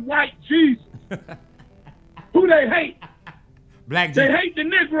them some white Jesus. Who they hate? Black They Jesus. hate the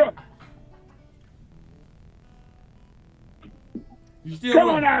Negro. You still Come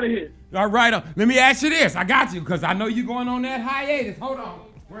with on me? out of here. All right. Let me ask you this. I got you because I know you're going on that hiatus. Hold on.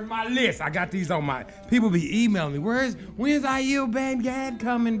 Where's my list? I got these on my. People be emailing me. When's Ahyal Bandgad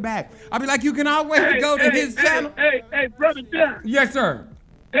coming back? I'll be like, you can always go to his channel. Hey, Brother Darren. Yes, sir.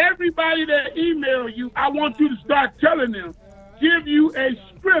 Everybody that email you, I want you to start telling them, give you a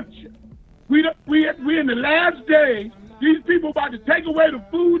scripture. We in the last days. These people about to take away the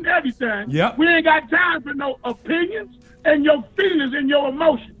food and everything. Yep. We ain't got time for no opinions and your feelings and your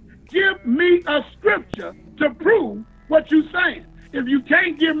emotions. Give me a scripture to prove what you're saying. If you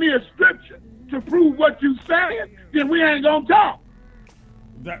can't give me a scripture to prove what you're saying, then we ain't gonna talk.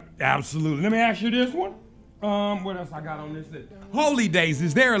 Absolutely. Let me ask you this one. What else I got on this list? Holy days.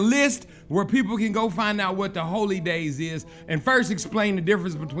 Is there a list where people can go find out what the holy days is? And first explain the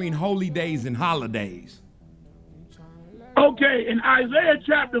difference between holy days and holidays. Okay, in Isaiah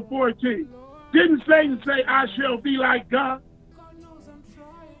chapter 14, didn't Satan say, I shall be like God?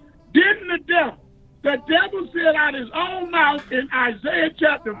 Didn't the devil said out his own mouth in Isaiah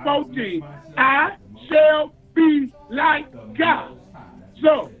chapter 14, I shall be like God.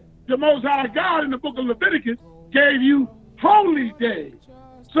 So, the Most High God in the book of Leviticus gave you holy days.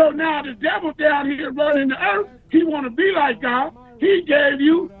 So now the devil down here running the earth, he want to be like God. He gave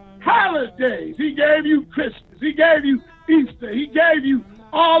you holidays. He gave you Christmas. He gave you Easter. He gave you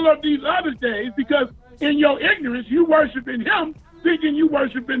all of these other days because in your ignorance, you worshiping him, thinking you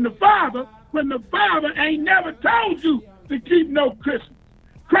worshiping the Father, when the Father ain't never told you to keep no Christmas.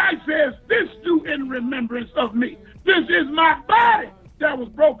 Christ says, this do in remembrance of me. This is my body that was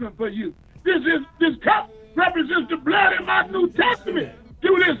broken for you. This cup represents the blood in my New Testament.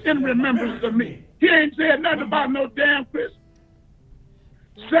 Do this in remembrance of me. He ain't said nothing about no damn Christmas.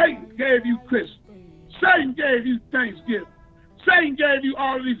 Satan gave you Christmas. Satan gave you Thanksgiving. Satan gave you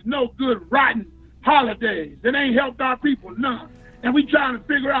all of these no good, rotten holidays that ain't helped our people none. And we trying to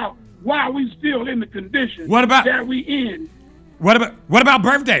figure out why we still in the condition that we in. What about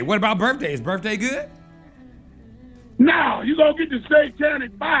birthday? What about birthday? Is birthday good? Now, you go get the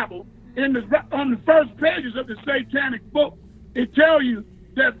Satanic Bible on the first pages of the Satanic book. It tells you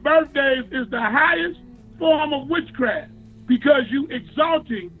that birthdays is the highest form of witchcraft because you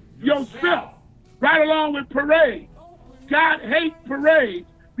exalting yourself right along with parades. God hates parades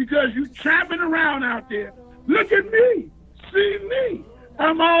because you tramping around out there. Look at me. See me.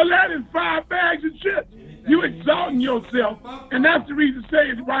 I'm all that in 5 bags of chips. You exalting yourself, and that's the reason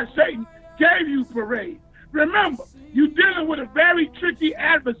why Satan gave you parades. Remember, you're dealing with a very tricky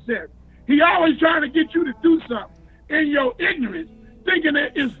adversary. He always trying to get you to do something in your ignorance, thinking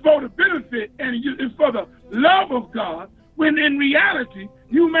that it's for the benefit and it's for the love of God, when in reality,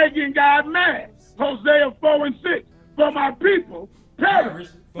 you making God mad. Hosea 4:6, for my people perish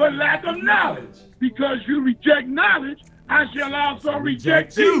for lack of knowledge. Because you reject knowledge, I shall also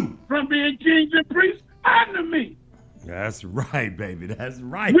reject you from being kings and priests under me. That's right, baby. That's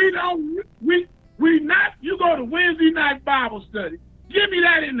right. You go to Wednesday night Bible study. Give me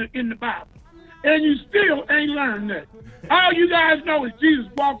that in the Bible. And you still ain't learned that. All you guys know is Jesus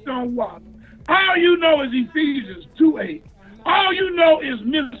walked on water. All you know is Ephesians 2:8. All you know is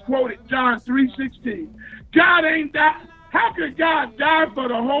misquoted John 3:16. God ain't died. How could God die for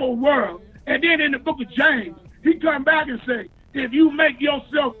the whole world? And then in the book of James, he come back and say, if you make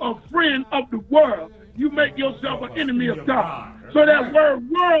yourself a friend of the world, you make yourself an enemy of God. So that word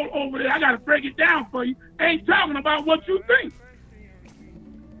world over there, I got to break it down for you, ain't talking about what you think.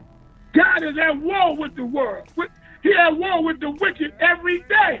 God is at war with the world. He at war with the wicked every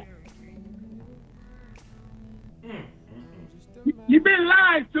day. You've been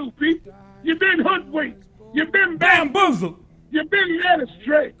lied to, people. You've been hoodwinked. You've been bamboozled. You've been led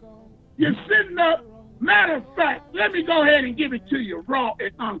astray. You're sitting up. Matter of fact, let me go ahead and give it to you raw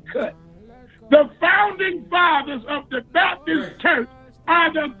and uncut. The founding fathers of the Baptist Church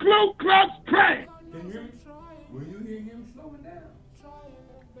are the Ku Klux Klan. Can you hear me? Will you hear him slowing down?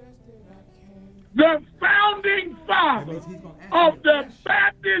 The founding fathers of the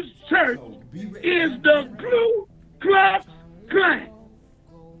Baptist Church is the Ku Klux Klan.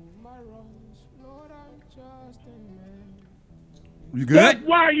 You good? That's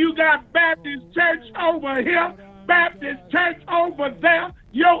why you got Baptist church over here, Baptist church over there.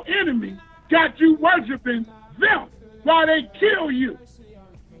 Your enemies got you worshiping them while they kill you.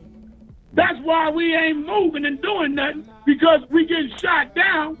 That's why we ain't moving and doing nothing, because we getting shot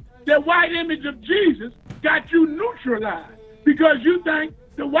down. That white image of Jesus got you neutralized because you think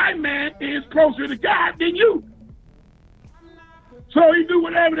the white man is closer to God than you. So he do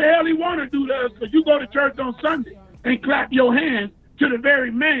whatever the hell he want to do to us. Because you go to church on Sunday and clap your hands to the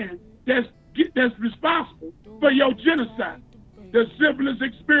very man that's responsible for your genocide, the syphilis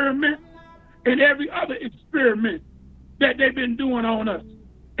experiment, and every other experiment that they've been doing on us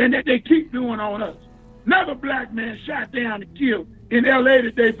and that they keep doing on us. Another black man shot down and killed in L.A.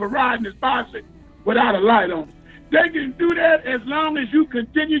 today for riding his bicycle without a light on it. They can do that as long as you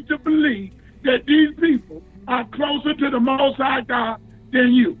continue to believe that these people are closer to the Most High God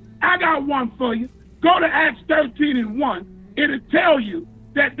than you. I got one for you. Go to Acts 13:1. It'll tell you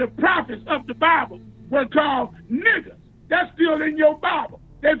that the prophets of the Bible were called niggers. That's still in your Bible.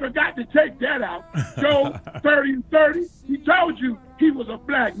 They forgot to take that out. Job 30:30, he told you he was a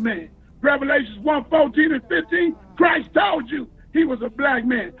black man. Revelations 1:14-15, Christ told you he was a black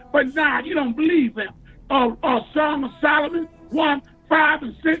man. But nah, you don't believe him. Song of Solomon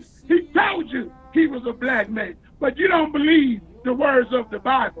 1:5-6, he told you he was a black man. But you don't believe the words of the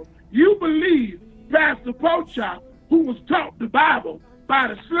Bible. You believe Pastor Pochop, who was taught the Bible by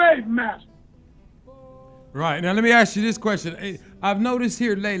the slave master. Right. Now, let me ask you this question. I've noticed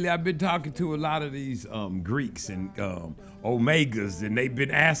here lately, I've been talking to a lot of these Greeks and Omegas, and they've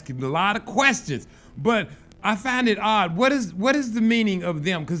been asking a lot of questions. But I find it odd. What is the meaning of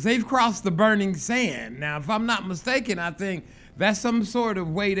them? Because they've crossed the burning sand. Now, if I'm not mistaken, I think that's some sort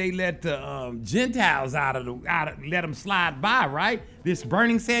of way they let the Gentiles let them slide by, right? This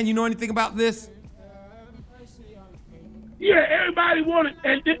burning sand. You know anything about this? Yeah, everybody wanted,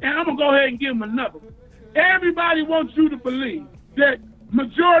 and I'm gonna go ahead and give them another one. Everybody wants you to believe that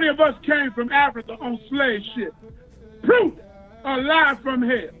majority of us came from Africa on slave ship. Proof, alive from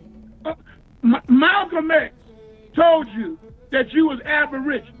hell. Malcolm X told you that you was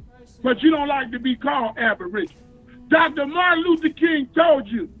Aboriginal, but you don't like to be called Aboriginal. Dr. Martin Luther King told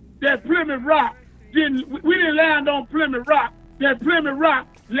you that Plymouth Rock we didn't land on Plymouth Rock, that Plymouth Rock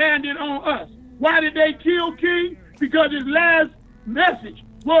landed on us. Why did they kill King? Because his last message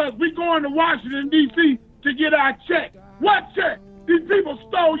was, we going to Washington, D.C. to get our check. What check? These people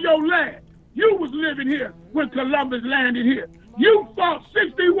stole your land. You was living here when Columbus landed here. You fought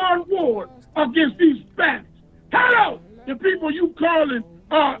 61 wars against these Spanish. Hello, the people you calling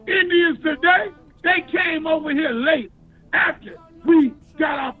Indians today, they came over here late after we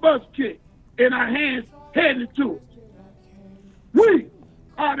got our butts kicked and our hands headed to it. We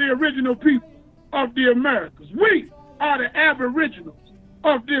are the original people of the Americas. We are the aboriginals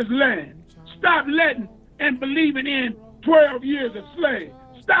of this land. Stop letting and believing in 12 years of slavery.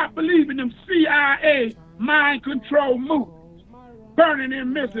 Stop believing them CIA mind control movies burning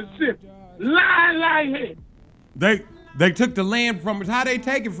in Mississippi. Lie head. They took the land from us. How they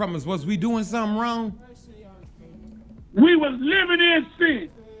take it from us? Was we doing something wrong? We was living in sin.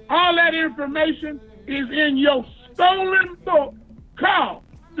 All that information is in your stolen book called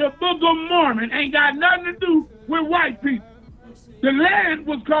the Book of Mormon. Ain't got nothing to do with white people. The land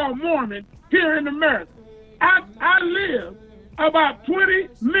was called Mormon here in America. I live about 20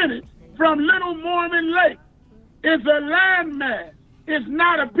 minutes from Little Mormon Lake. It's a landmass. It's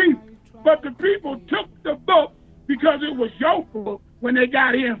not a people. But the people took the book because it was your book when they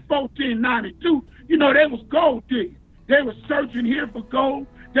got here in 1492. You know, they was gold diggers. They was searching here for gold.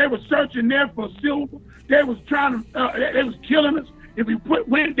 They was searching there for silver. They was trying to, they was killing us. If we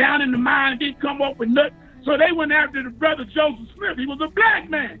went down in the mine and didn't come up with nothing. So they went after the brother Joseph Smith. He was a black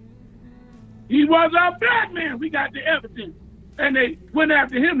man. He was a black man. We got the evidence. And they went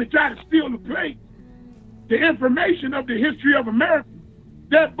after him to try to steal the plate. The information of the history of America.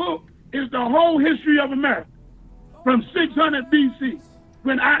 That book is the whole history of America. From 600 BC,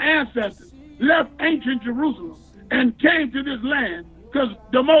 when our ancestors left ancient Jerusalem and came to this land, because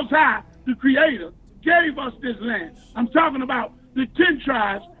the Most High, the Creator, gave us this land. I'm talking about the 10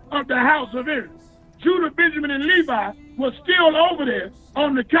 tribes of the house of Israel. Judah, Benjamin, and Levi was still over there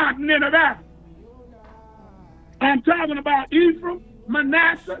on the continent of Africa. I'm talking about Ephraim,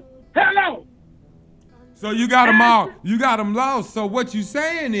 Manasseh. Hello. So you got them all. You got them lost. So what you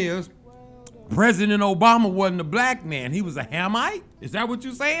saying is President Obama wasn't a black man. He was a Hamite? Is that what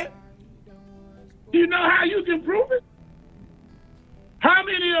you're saying? You know how you can prove it? How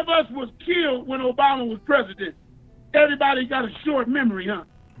many of us was killed when Obama was president? Everybody got a short memory, huh?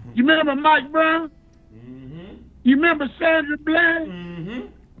 You remember Mike Brown? Mm-hmm. You remember Sandra Bland? Mm-hmm.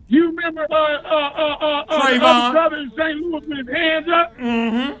 You remember the other brother in St. Louis with his hands up?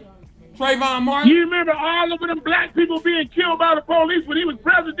 Mm-hmm. Trayvon Martin? You remember all of them black people being killed by the police when he was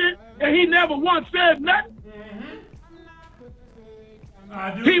president and he never once said nothing?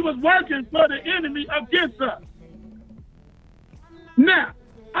 Mm-hmm. He was working for the enemy against us. Now,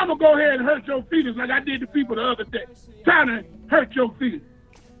 I'm going to go ahead and hurt your feelings like I did the people the other day, trying to hurt your feelings.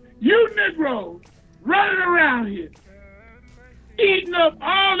 You Negroes running around here, eating up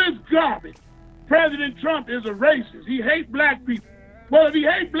all this garbage. President Trump is a racist. He hates black people. Well, if he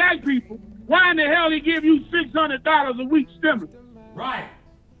hates black people, why in the hell he give you $600 a week stimulus? Right.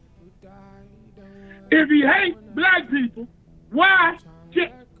 If he hates black people, why?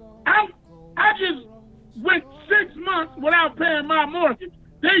 I just went 6 months without paying my mortgage.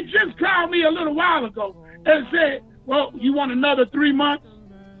 They just called me a little while ago and said, well, you want another 3 months?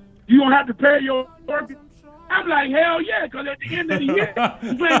 You don't have to pay your mortgage? I'm like, hell yeah, because at the end of the year, you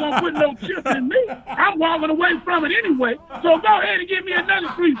ain't going to put no chips in me. I'm walking away from it anyway. So go ahead and give me another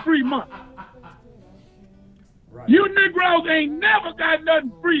 3 free months. Right. You Negroes ain't never got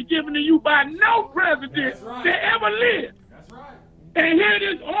nothing free given to you by no president that ever lived. That's right. And here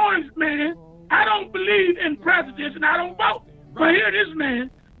this orange man, I don't believe in presidents and I don't vote. Right. But here this man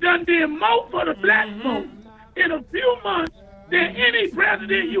done did more for the black folks in a few months than any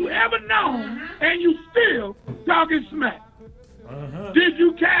president you ever known, and you still talking smack. Did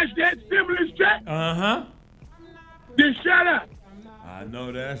you cash that stimulus check? Then shut up. I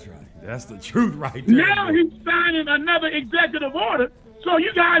know that's right. That's the truth right there. Now he's signing another executive order so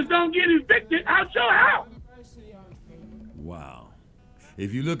you guys don't get evicted out your house. Wow.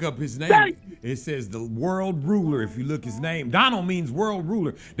 If you look up his name, it says the world ruler. If you look his name, Donald means world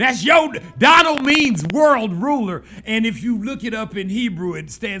ruler. That's Donald means world ruler. And if you look it up in Hebrew, it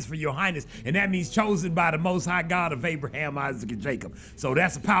stands for your highness. And that means chosen by the most high God of Abraham, Isaac, and Jacob. So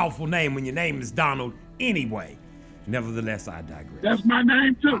that's a powerful name when your name is Donald anyway. Nevertheless, I digress. That's my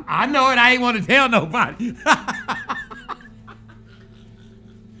name too. I know it. I ain't want to tell nobody.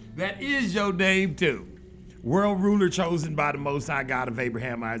 That is your name too. World ruler chosen by the Most High God of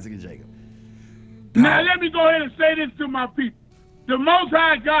Abraham, Isaac, and Jacob. Now let me go ahead and say this to my people. The Most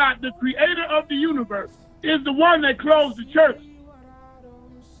High God, the creator of the universe, is the one that closed the church.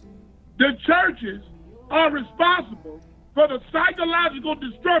 The churches are responsible for the psychological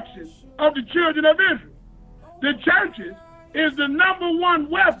destruction of the children of Israel. The churches is the number one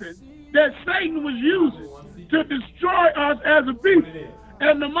weapon that Satan was using to destroy us as a people.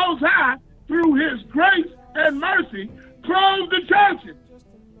 And the Most High, through his grace and mercy, closed the churches.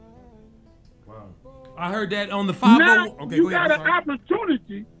 Wow. I heard that on the 5. Now you got an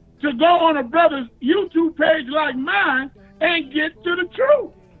opportunity to go on a brother's YouTube page like mine and get to the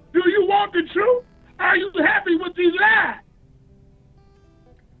truth. Do you want the truth? Are you happy with these lies?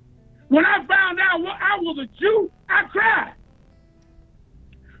 When I found out I was a Jew, I cried.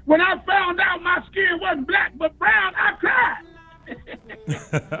 When I found out my skin wasn't black but brown, I cried.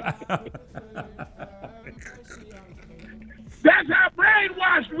 That's how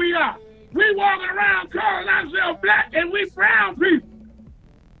brainwashed we are. We walking around calling ourselves black and we brown people.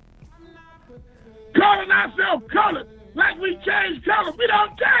 Calling ourselves colored like we change color. We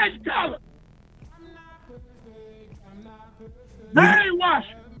don't change color.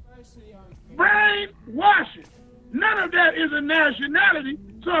 Brainwashing. Brainwashing. None of that is a nationality.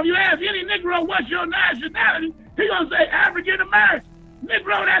 So if you ask any Negro what's your nationality, he gonna say African American.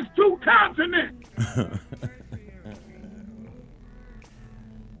 Negro, that's 2 continents.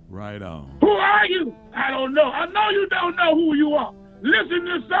 Right on. Who are you? I don't know. I know you don't know who you are. Listen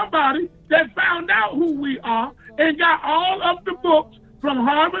to somebody that found out who we are and got all of the books from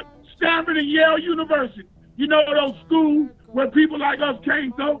Harvard, Stanford, and Yale University. You know those schools where people like us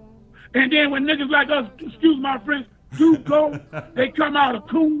can't go? And then when niggas like us, excuse my French, do go, they come out of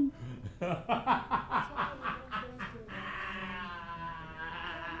cool.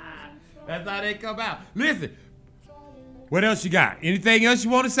 That's how they come out. Listen, what else you got? Anything else you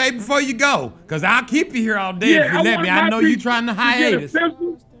want to say before you go? Because I'll keep you here all day if you let me. I know you're trying to hiatus.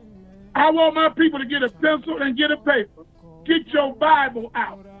 I want my people to get a pencil and get a paper. Get your Bible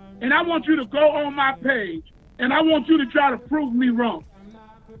out. And I want you to go on my page. And I want you to try to prove me wrong.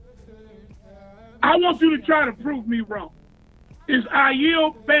 I want you to try to prove me wrong. It's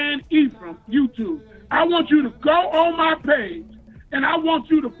Ahyal Ban Ephraim, YouTube. I want you to go on my page, and I want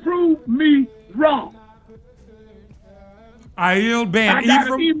you to prove me wrong. Ahyal Ban Ephraim? I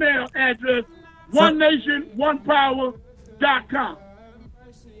got an email address, onenationonepower.com.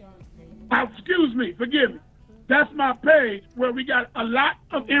 Excuse me, forgive me. That's my page where we got a lot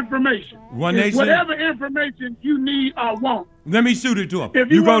of information. One Nation. Whatever information you need or want. Let me shoot it to him.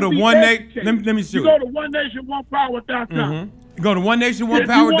 If you go to One Nation. Let me shoot you go to onenationonepower.com. Mm-hmm. You go to onenationonepower.com. If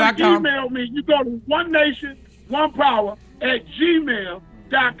you want to email me, you go to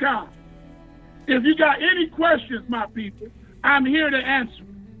onenationonepower@gmail.com. If you got any questions, my people, I'm here to answer.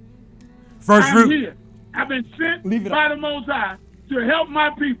 I'm here. I've been sent by the Most High to help my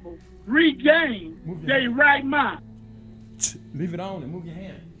people regain their right mind. Leave it on and move your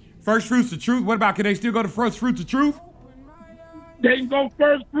hand. First Fruits of Truth. What about, can they still go to First Fruits of Truth? They can go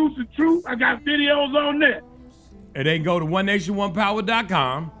First Fruits of Truth. I got videos on there. And they can go to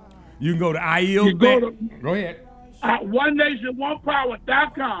OneNationOnePower.com. You can go to Ahyal. Go ahead.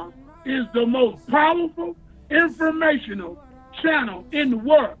 OneNationOnePower.com is the most powerful informational channel in the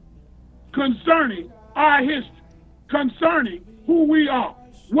world concerning our history, concerning who we are.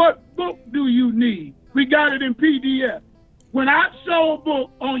 What book do you need? We got it in PDF. When I show a book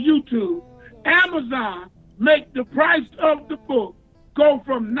on YouTube, Amazon make the price of the book go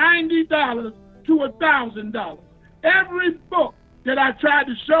from $90 to $1,000. Every book that I tried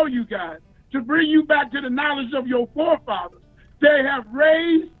to show you guys to bring you back to the knowledge of your forefathers, they have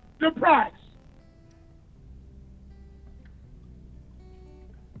raised the price.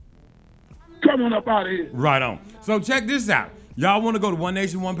 Come on up out of here. Right on. So check this out. Y'all want to go to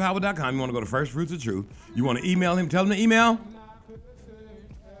OneNationOnePower.com. You want to go to First Fruits of Truth. You want to email him. Tell him to email.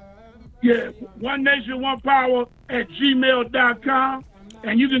 Yeah, OneNationOnePower@gmail.com.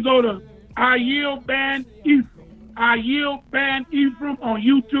 And you can go to Ahyal Band Ephraim. Ahyal Band Ephraim on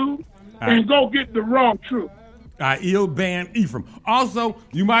YouTube. And go get the raw truth. Ahyal Band Ephraim. Also,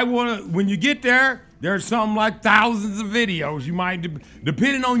 you might want to, when you get there, there's something like thousands of videos. You might,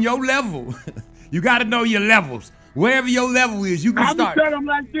 depending on your level, you got to know your levels. Wherever your level is, you can start. I'm going to tell them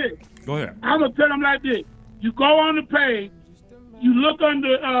like this. Go ahead. I'm going to tell them like this. You go on the page, you look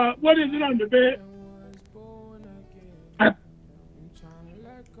under, what is it under, babe?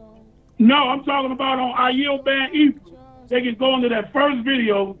 No, I'm talking about on Ahyal Band Ephraim. They can go into that first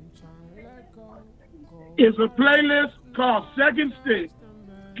video. It's a playlist called Second Stick.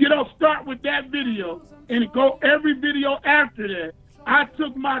 Start with that video and go every video after that. I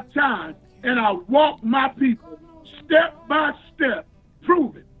took my time and I walked my people step by step,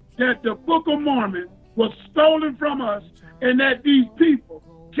 proving that the Book of Mormon was stolen from us and that these people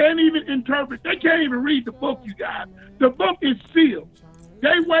can't even interpret. They can't even read the book, you guys. The book is sealed.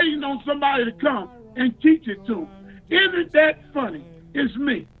 They waiting on somebody to come and teach it to them. Isn't that funny? It's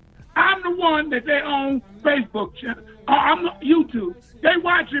me. I'm the one that they own Facebook channel. I'm YouTube. They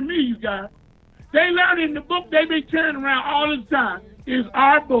watching me, you guys. They learning the book they been carrying around all this time is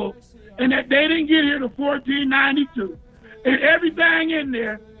our book, and that they didn't get here to 1492. And everything in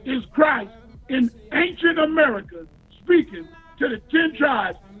there is Christ in ancient America speaking to the 10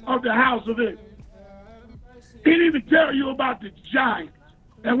 tribes of the house of Israel. It even tell you about the giants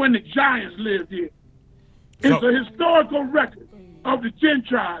and when the giants lived here. It's a historical record of the 10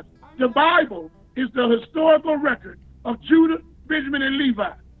 tribes. The Bible is the historical record of Judah, Benjamin, and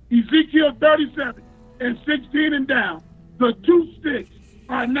Levi. Ezekiel 37 and 16 and down. The 2 sticks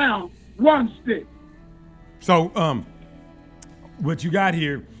are now 1 stick. So, what you got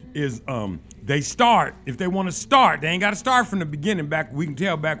here is they start. If they want to start, they ain't got to start from the beginning. We can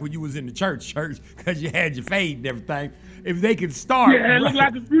tell back when you was in the church, because you had your fade and everything. If they could start, yeah, it look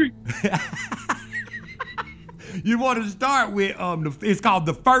like a Greek. You want to start with it's called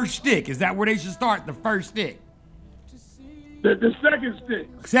the first stick. Is that where they should start? The first stick. The second stick.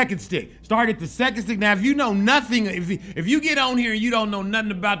 Second stick. Start at the second stick. Now, if you know nothing, if you get on here and you don't know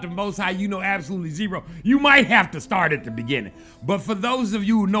nothing about the Most High, you know absolutely zero, you might have to start at the beginning. But for those of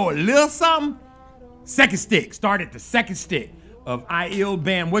you who know a little something, second stick. Start at the second stick of Ahyal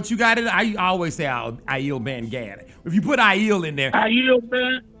Band. What you got it? I always say Ahyal Band Gad. If you put Ahyal in there. Ahyal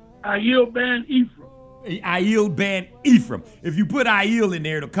Band Ephraim. Ahyal Band Ephraim. If you put Ahyal in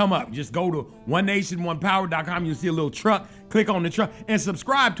there, it'll come up. Just go to OneNationOnePower.com. You'll see a little truck. Click on the truck and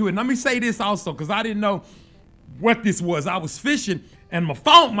subscribe to it. And let me say this also, because I didn't know what this was. I was fishing and my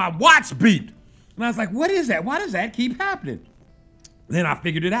watch beeped. And I was like, what is that? Why does that keep happening? Then I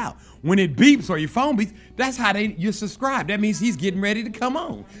figured it out. When it beeps or your phone beeps, that's how you subscribe. That means he's getting ready to come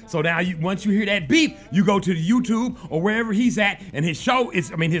on. So now once you hear that beep, you go to the YouTube or wherever he's at, and his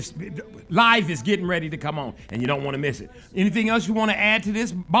live is getting ready to come on, and you don't want to miss it. Anything else you want to add to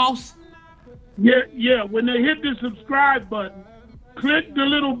this, boss? Yeah. When they hit the subscribe button, click the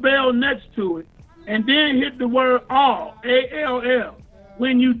little bell next to it, and then hit the word all, A-L-L.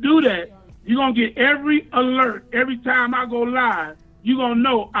 When you do that, you're going to get every alert every time I go live. You're going to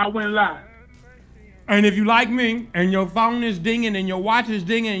know I went live. And if you like me and your phone is dinging and your watch is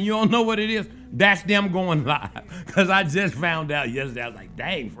dinging and you don't know what it is, that's them going live. Because I just found out yesterday. I was like,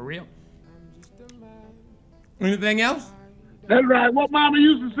 dang, for real? Anything else? That's right. What Mama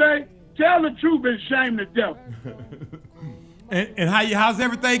used to say, tell the truth and shame the devil. And how's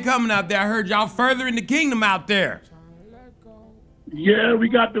everything coming out there? I heard y'all further in the kingdom out there. Yeah, we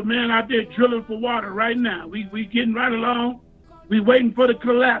got the man out there drilling for water right now. We getting right along. We waiting for the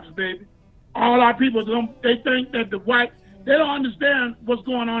collapse, baby. All our people, they think that the white, they don't understand what's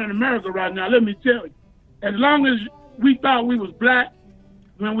going on in America right now. Let me tell you. As long as we thought we was black,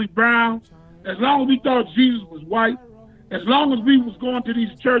 when we brown, as long as we thought Jesus was white, as long as we was going to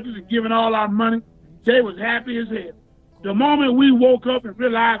these churches and giving all our money, they was happy as hell. The moment we woke up and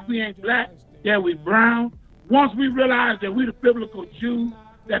realized we ain't black, that we brown, once we realized that we the biblical Jews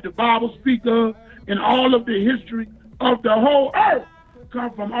that the Bible speak of, and all of the history of the whole earth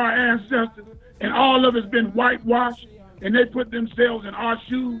come from our ancestors, and all of it's been whitewashed, and they put themselves in our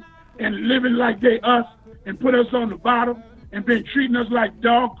shoes and living like they us, and put us on the bottom, and been treating us like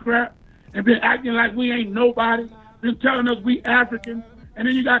dog crap, and been acting like we ain't nobody, been telling us we Africans, and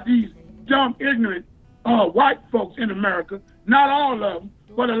then you got these dumb, ignorant white folks in America, not all of them,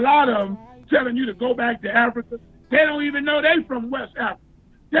 but a lot of them telling you to go back to Africa. They don't even know they from West Africa.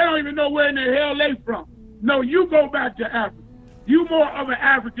 They don't even know where in the hell they from. No, you go back to Africa. You more of an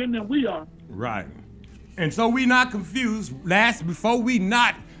African than we are. Right. And so we not confused.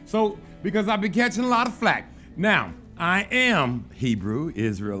 Because I've been catching a lot of flack. Now, I am Hebrew,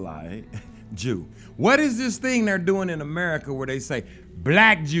 Israelite, Jew. What is this thing they're doing in America where they say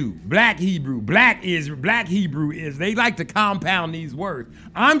black Jew, black Hebrew, black Israel, black Hebrew is? They like to compound these words.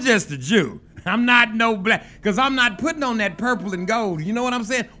 I'm just a Jew. I'm not no black, because I'm not putting on that purple and gold. You know what I'm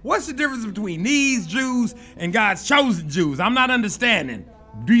saying? What's the difference between these Jews and God's chosen Jews? I'm not understanding.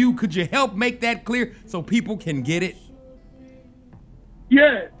 Could you help make that clear so people can get it?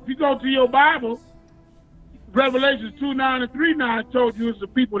 Yeah, if you go to your Bible, Revelations 2:9 and 3:9 told you it's the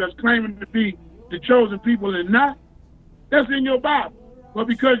people that's claiming to be the chosen people and not. That's in your Bible. But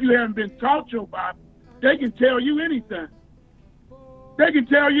because you haven't been taught your Bible, they can tell you anything. They can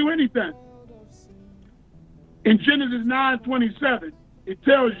tell you anything. In Genesis 9:27, it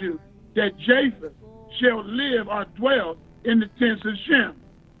tells you that Japheth shall live or dwell in the tents of Shem.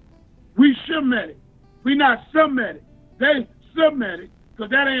 We Shemitic. We not Semitic. They Semitic,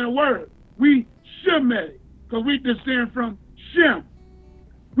 because that ain't a word. We Shemitic, because we descend from Shem.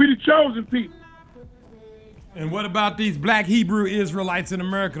 We the chosen people. And what about these black Hebrew Israelites in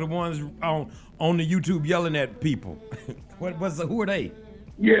America, the ones on the YouTube yelling at people? Who are they?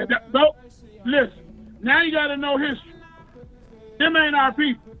 Yeah, listen, now you got to know history. Them ain't our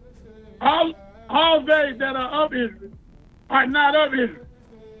people. All they that are of Israel are not of Israel.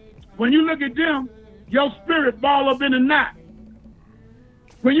 When you look at them, your spirit ball up in a knot.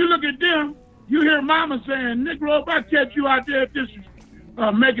 When you look at them, you hear mama saying, Negro, if I catch you out there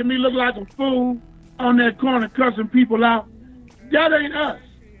making me look like a fool on that corner cussing people out, that ain't us.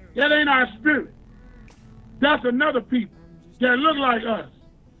 That ain't our spirit. That's another people that look like us,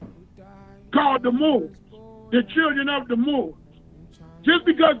 called the Moors, the children of the Moors. Just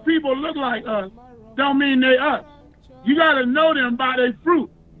because people look like us don't mean they us. You got to know them by their fruit.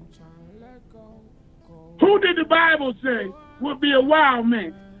 Who did the Bible say would be a wild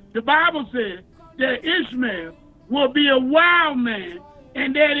man? The Bible said that Ishmael will be a wild man,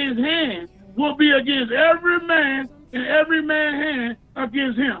 and that his hand will be against every man, and every man's hand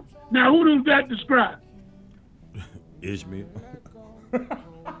against him. Now, who does that describe? Ishmael.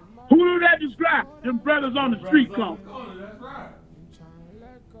 Who do that describe? Them brothers on the street corner.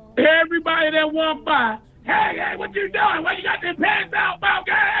 Everybody that walk by, hey, what you doing? What you got them pants out about?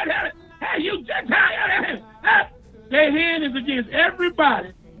 Hey, you Gentile. Their hand is against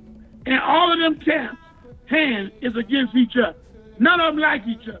everybody, and all of them camps' hand is against each other. None of them like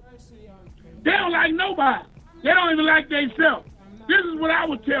each other. They don't like nobody. They don't even like themselves. This is what I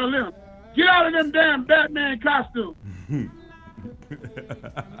would tell them. Get out of them damn Batman costumes.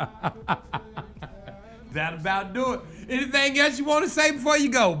 That about do it. Anything else you want to say before you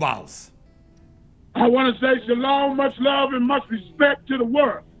go, boss? I want to say shalom, much love, and much respect to the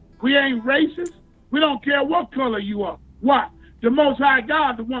world. We ain't racist. We don't care what color you are. Why? The Most High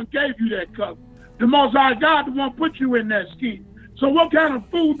God, the one gave you that color. The Most High God, the one put you in that skin. So what kind of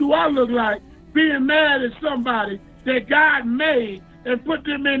fool do I look like being mad at somebody that God made and put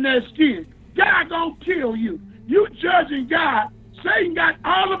them in their skin? God gonna kill you. You judging God. Satan got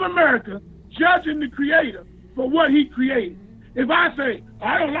all of America judging the Creator for what he created. If I say,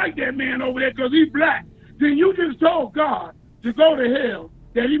 I don't like that man over there because he's black, then you just told God to go to hell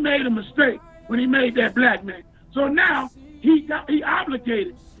that he made a mistake when he made that black man. So now he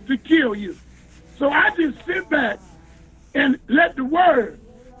obligated to kill you. So I just sit back and let the word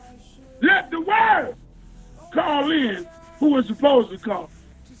call in who is supposed to call.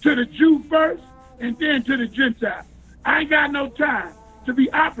 To the Jew first and then to the Gentile. I ain't got no time to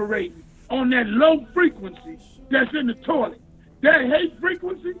be operating on that low frequency that's in the toilet. That hate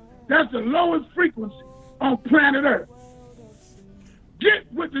frequency, that's the lowest frequency on planet Earth.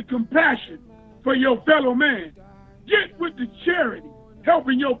 Get with the compassion for your fellow man. Get with the charity,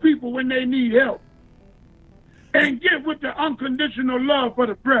 helping your people when they need help. And get with the unconditional love for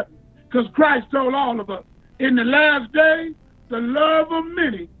the brethren. Because Christ told all of us, in the last days, the love of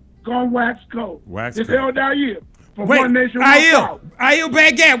many gonna wax cold. Wax It's cold. held out here for Wait, one nation, one power. Ahyal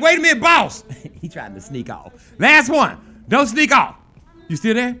Baghdad. Wait a minute, boss. He trying to sneak off. Last one. Don't sneak off. You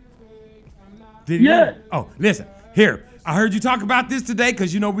still there? Did he Yeah. leave? Oh, listen. Here, I heard you talk about this today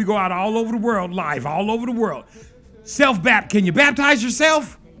because you know we go out all over the world, live all over the world. Can you baptize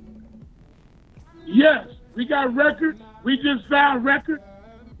yourself? Yes, we got records. We just found records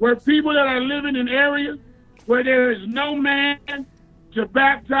where people that are living in areas where there is no man to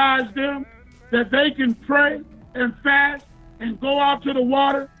baptize them, that they can pray and fast and go out to the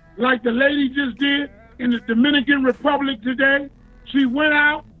water like the lady just did in the Dominican Republic today. She went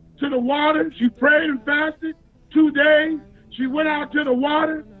out to the water. She prayed and fasted 2 days. She went out to the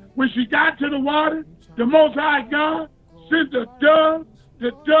water. When she got to the water, the Most High God sent a dove.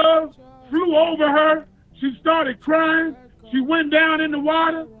 The dove flew over her. She started crying. She went down in the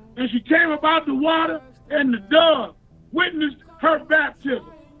water, and she came about the water, and the dove witnessed her baptism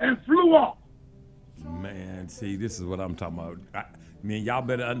and flew off. Man, see, this is what I'm talking about. Y'all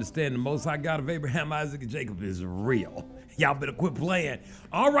better understand the Most High God of Abraham, Isaac, and Jacob is real. Y'all better quit playing.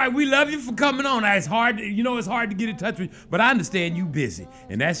 All right, we love you for coming on. It's hard, it's hard to get in touch with you, but I understand you busy.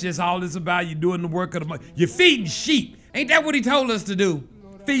 And that's just all it's about. You're doing the work of the month. You're feeding sheep. Ain't that what he told us to do?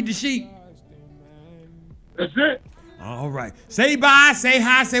 Feed the sheep. That's it. All right. Say bye, say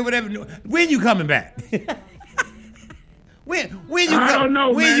hi, say whatever. When you coming back? when you I don't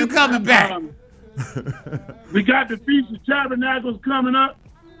know, when man. you coming back? We got the Feast of Tabernacles coming up.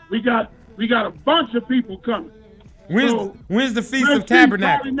 We got a bunch of people coming. When's the Feast let's of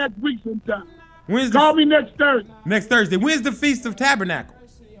Tabernacles? Call me next week sometime. Call me next Thursday. Next Thursday. When's the Feast of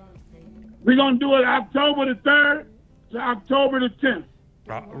Tabernacles? We're going to do it October the 3rd to October the 10th.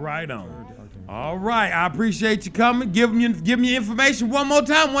 Right on. All right. I appreciate you coming. Give me your information one more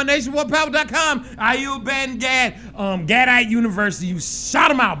time. OneNationOnePower.com. Ahyal Baghdad, Gadite University. You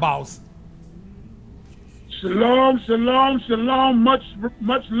shot him out, boss. Shalom, shalom, shalom. Much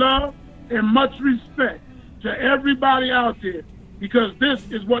love and much respect to everybody out there, because this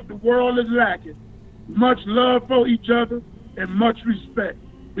is what the world is lacking. Much love for each other and much respect.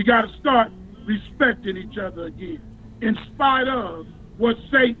 We got to start respecting each other again, in spite of what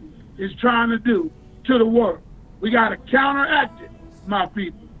Satan is trying to do to the world. We got to counteract it, my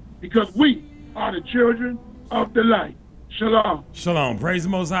people, because we are the children of the light. Shalom. Shalom. Praise the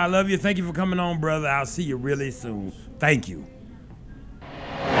Most High. I love you. Thank you for coming on, brother. I'll see you really soon. Thank you.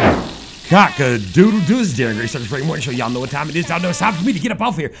 Cock-a-doodle-doo. This is Darren Gray, Circus Parade Morning Show. Y'all know what time it is. Y'all know it's time for me to get up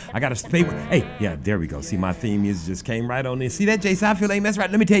off here. I got to stay with... Hey, yeah, there we go. See, my theme music just came right on in. See that, Jason? I feel ain't messing right.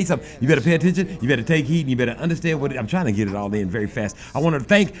 Let me tell you something. You better pay attention. You better take heed. And you better understand what I'm trying to get it all in very fast. I want to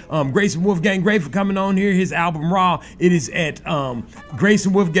thank Grayson Wolfgang Gray for coming on here. His album, Raw, it is at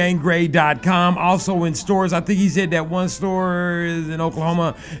GraysonWolfgangGray.com. Also in stores. I think he said that one store is in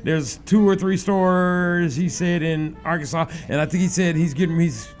Oklahoma. There's 2 or 3 stores, he said, in Arkansas. And I think he said I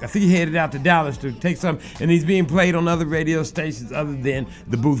think he headed out to Dallas to take some, and he's being played on other radio stations other than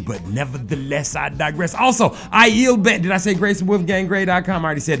the booth. But nevertheless, I digress. Also, Ahyal Baghdad. Did I say GraysonWolfgangGray.com? I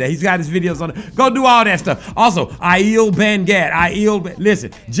already said that. He's got his videos on it. Go do all that stuff. Also, Ahyal Baghdad. Listen,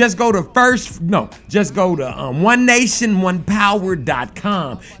 just go to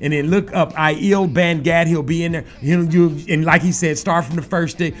OneNationOnePower.com and then look up Ahyal Baghdad. He'll be in there. And like he said, start from the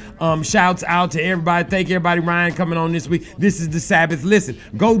first day. Shouts out to everybody. Thank everybody. Ryan coming on this week. This is the Sabbath. Listen,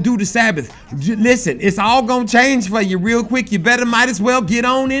 go do the Sabbath. Listen, it's all gonna change for you real quick. You might as well get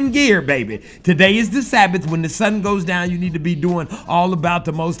on in gear, baby. Today is the Sabbath. When the sun goes down, you need to be doing all about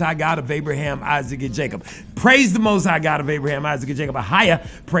the Most High God of Abraham, Isaac, and Jacob. Praise the Most High God of Abraham, Isaac, and Jacob. Ahyal.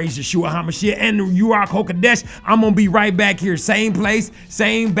 Praise Yeshua HaMashiach and the Ruach HaKodesh. I'm gonna be right back here, same place,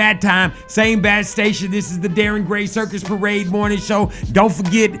 same bad time, same bad station. This is the Darren Gray Circus Parade Morning Show. Don't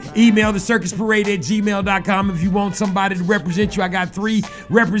forget, email the circusparade@gmail.com if you want somebody to represent you. I got 3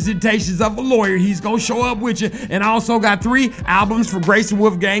 representations of a lawyer. He's gonna show up with you. And I also got 3 albums for Grayson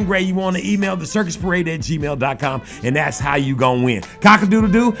Wolfgang Gray. You want to email the circusparade@gmail.com, and that's how you gonna win.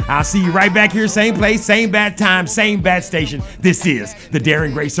 Cock-a-doodle-doo. I'll see you right back here, same place, same bad time, same bad station. This is the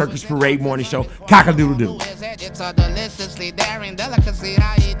Darren Gray Circus Parade Morning Show. Cock-a-doodle-doo. It's a deliciously daring delicacy.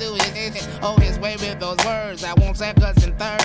 How he do his way with those words. I won't second and third.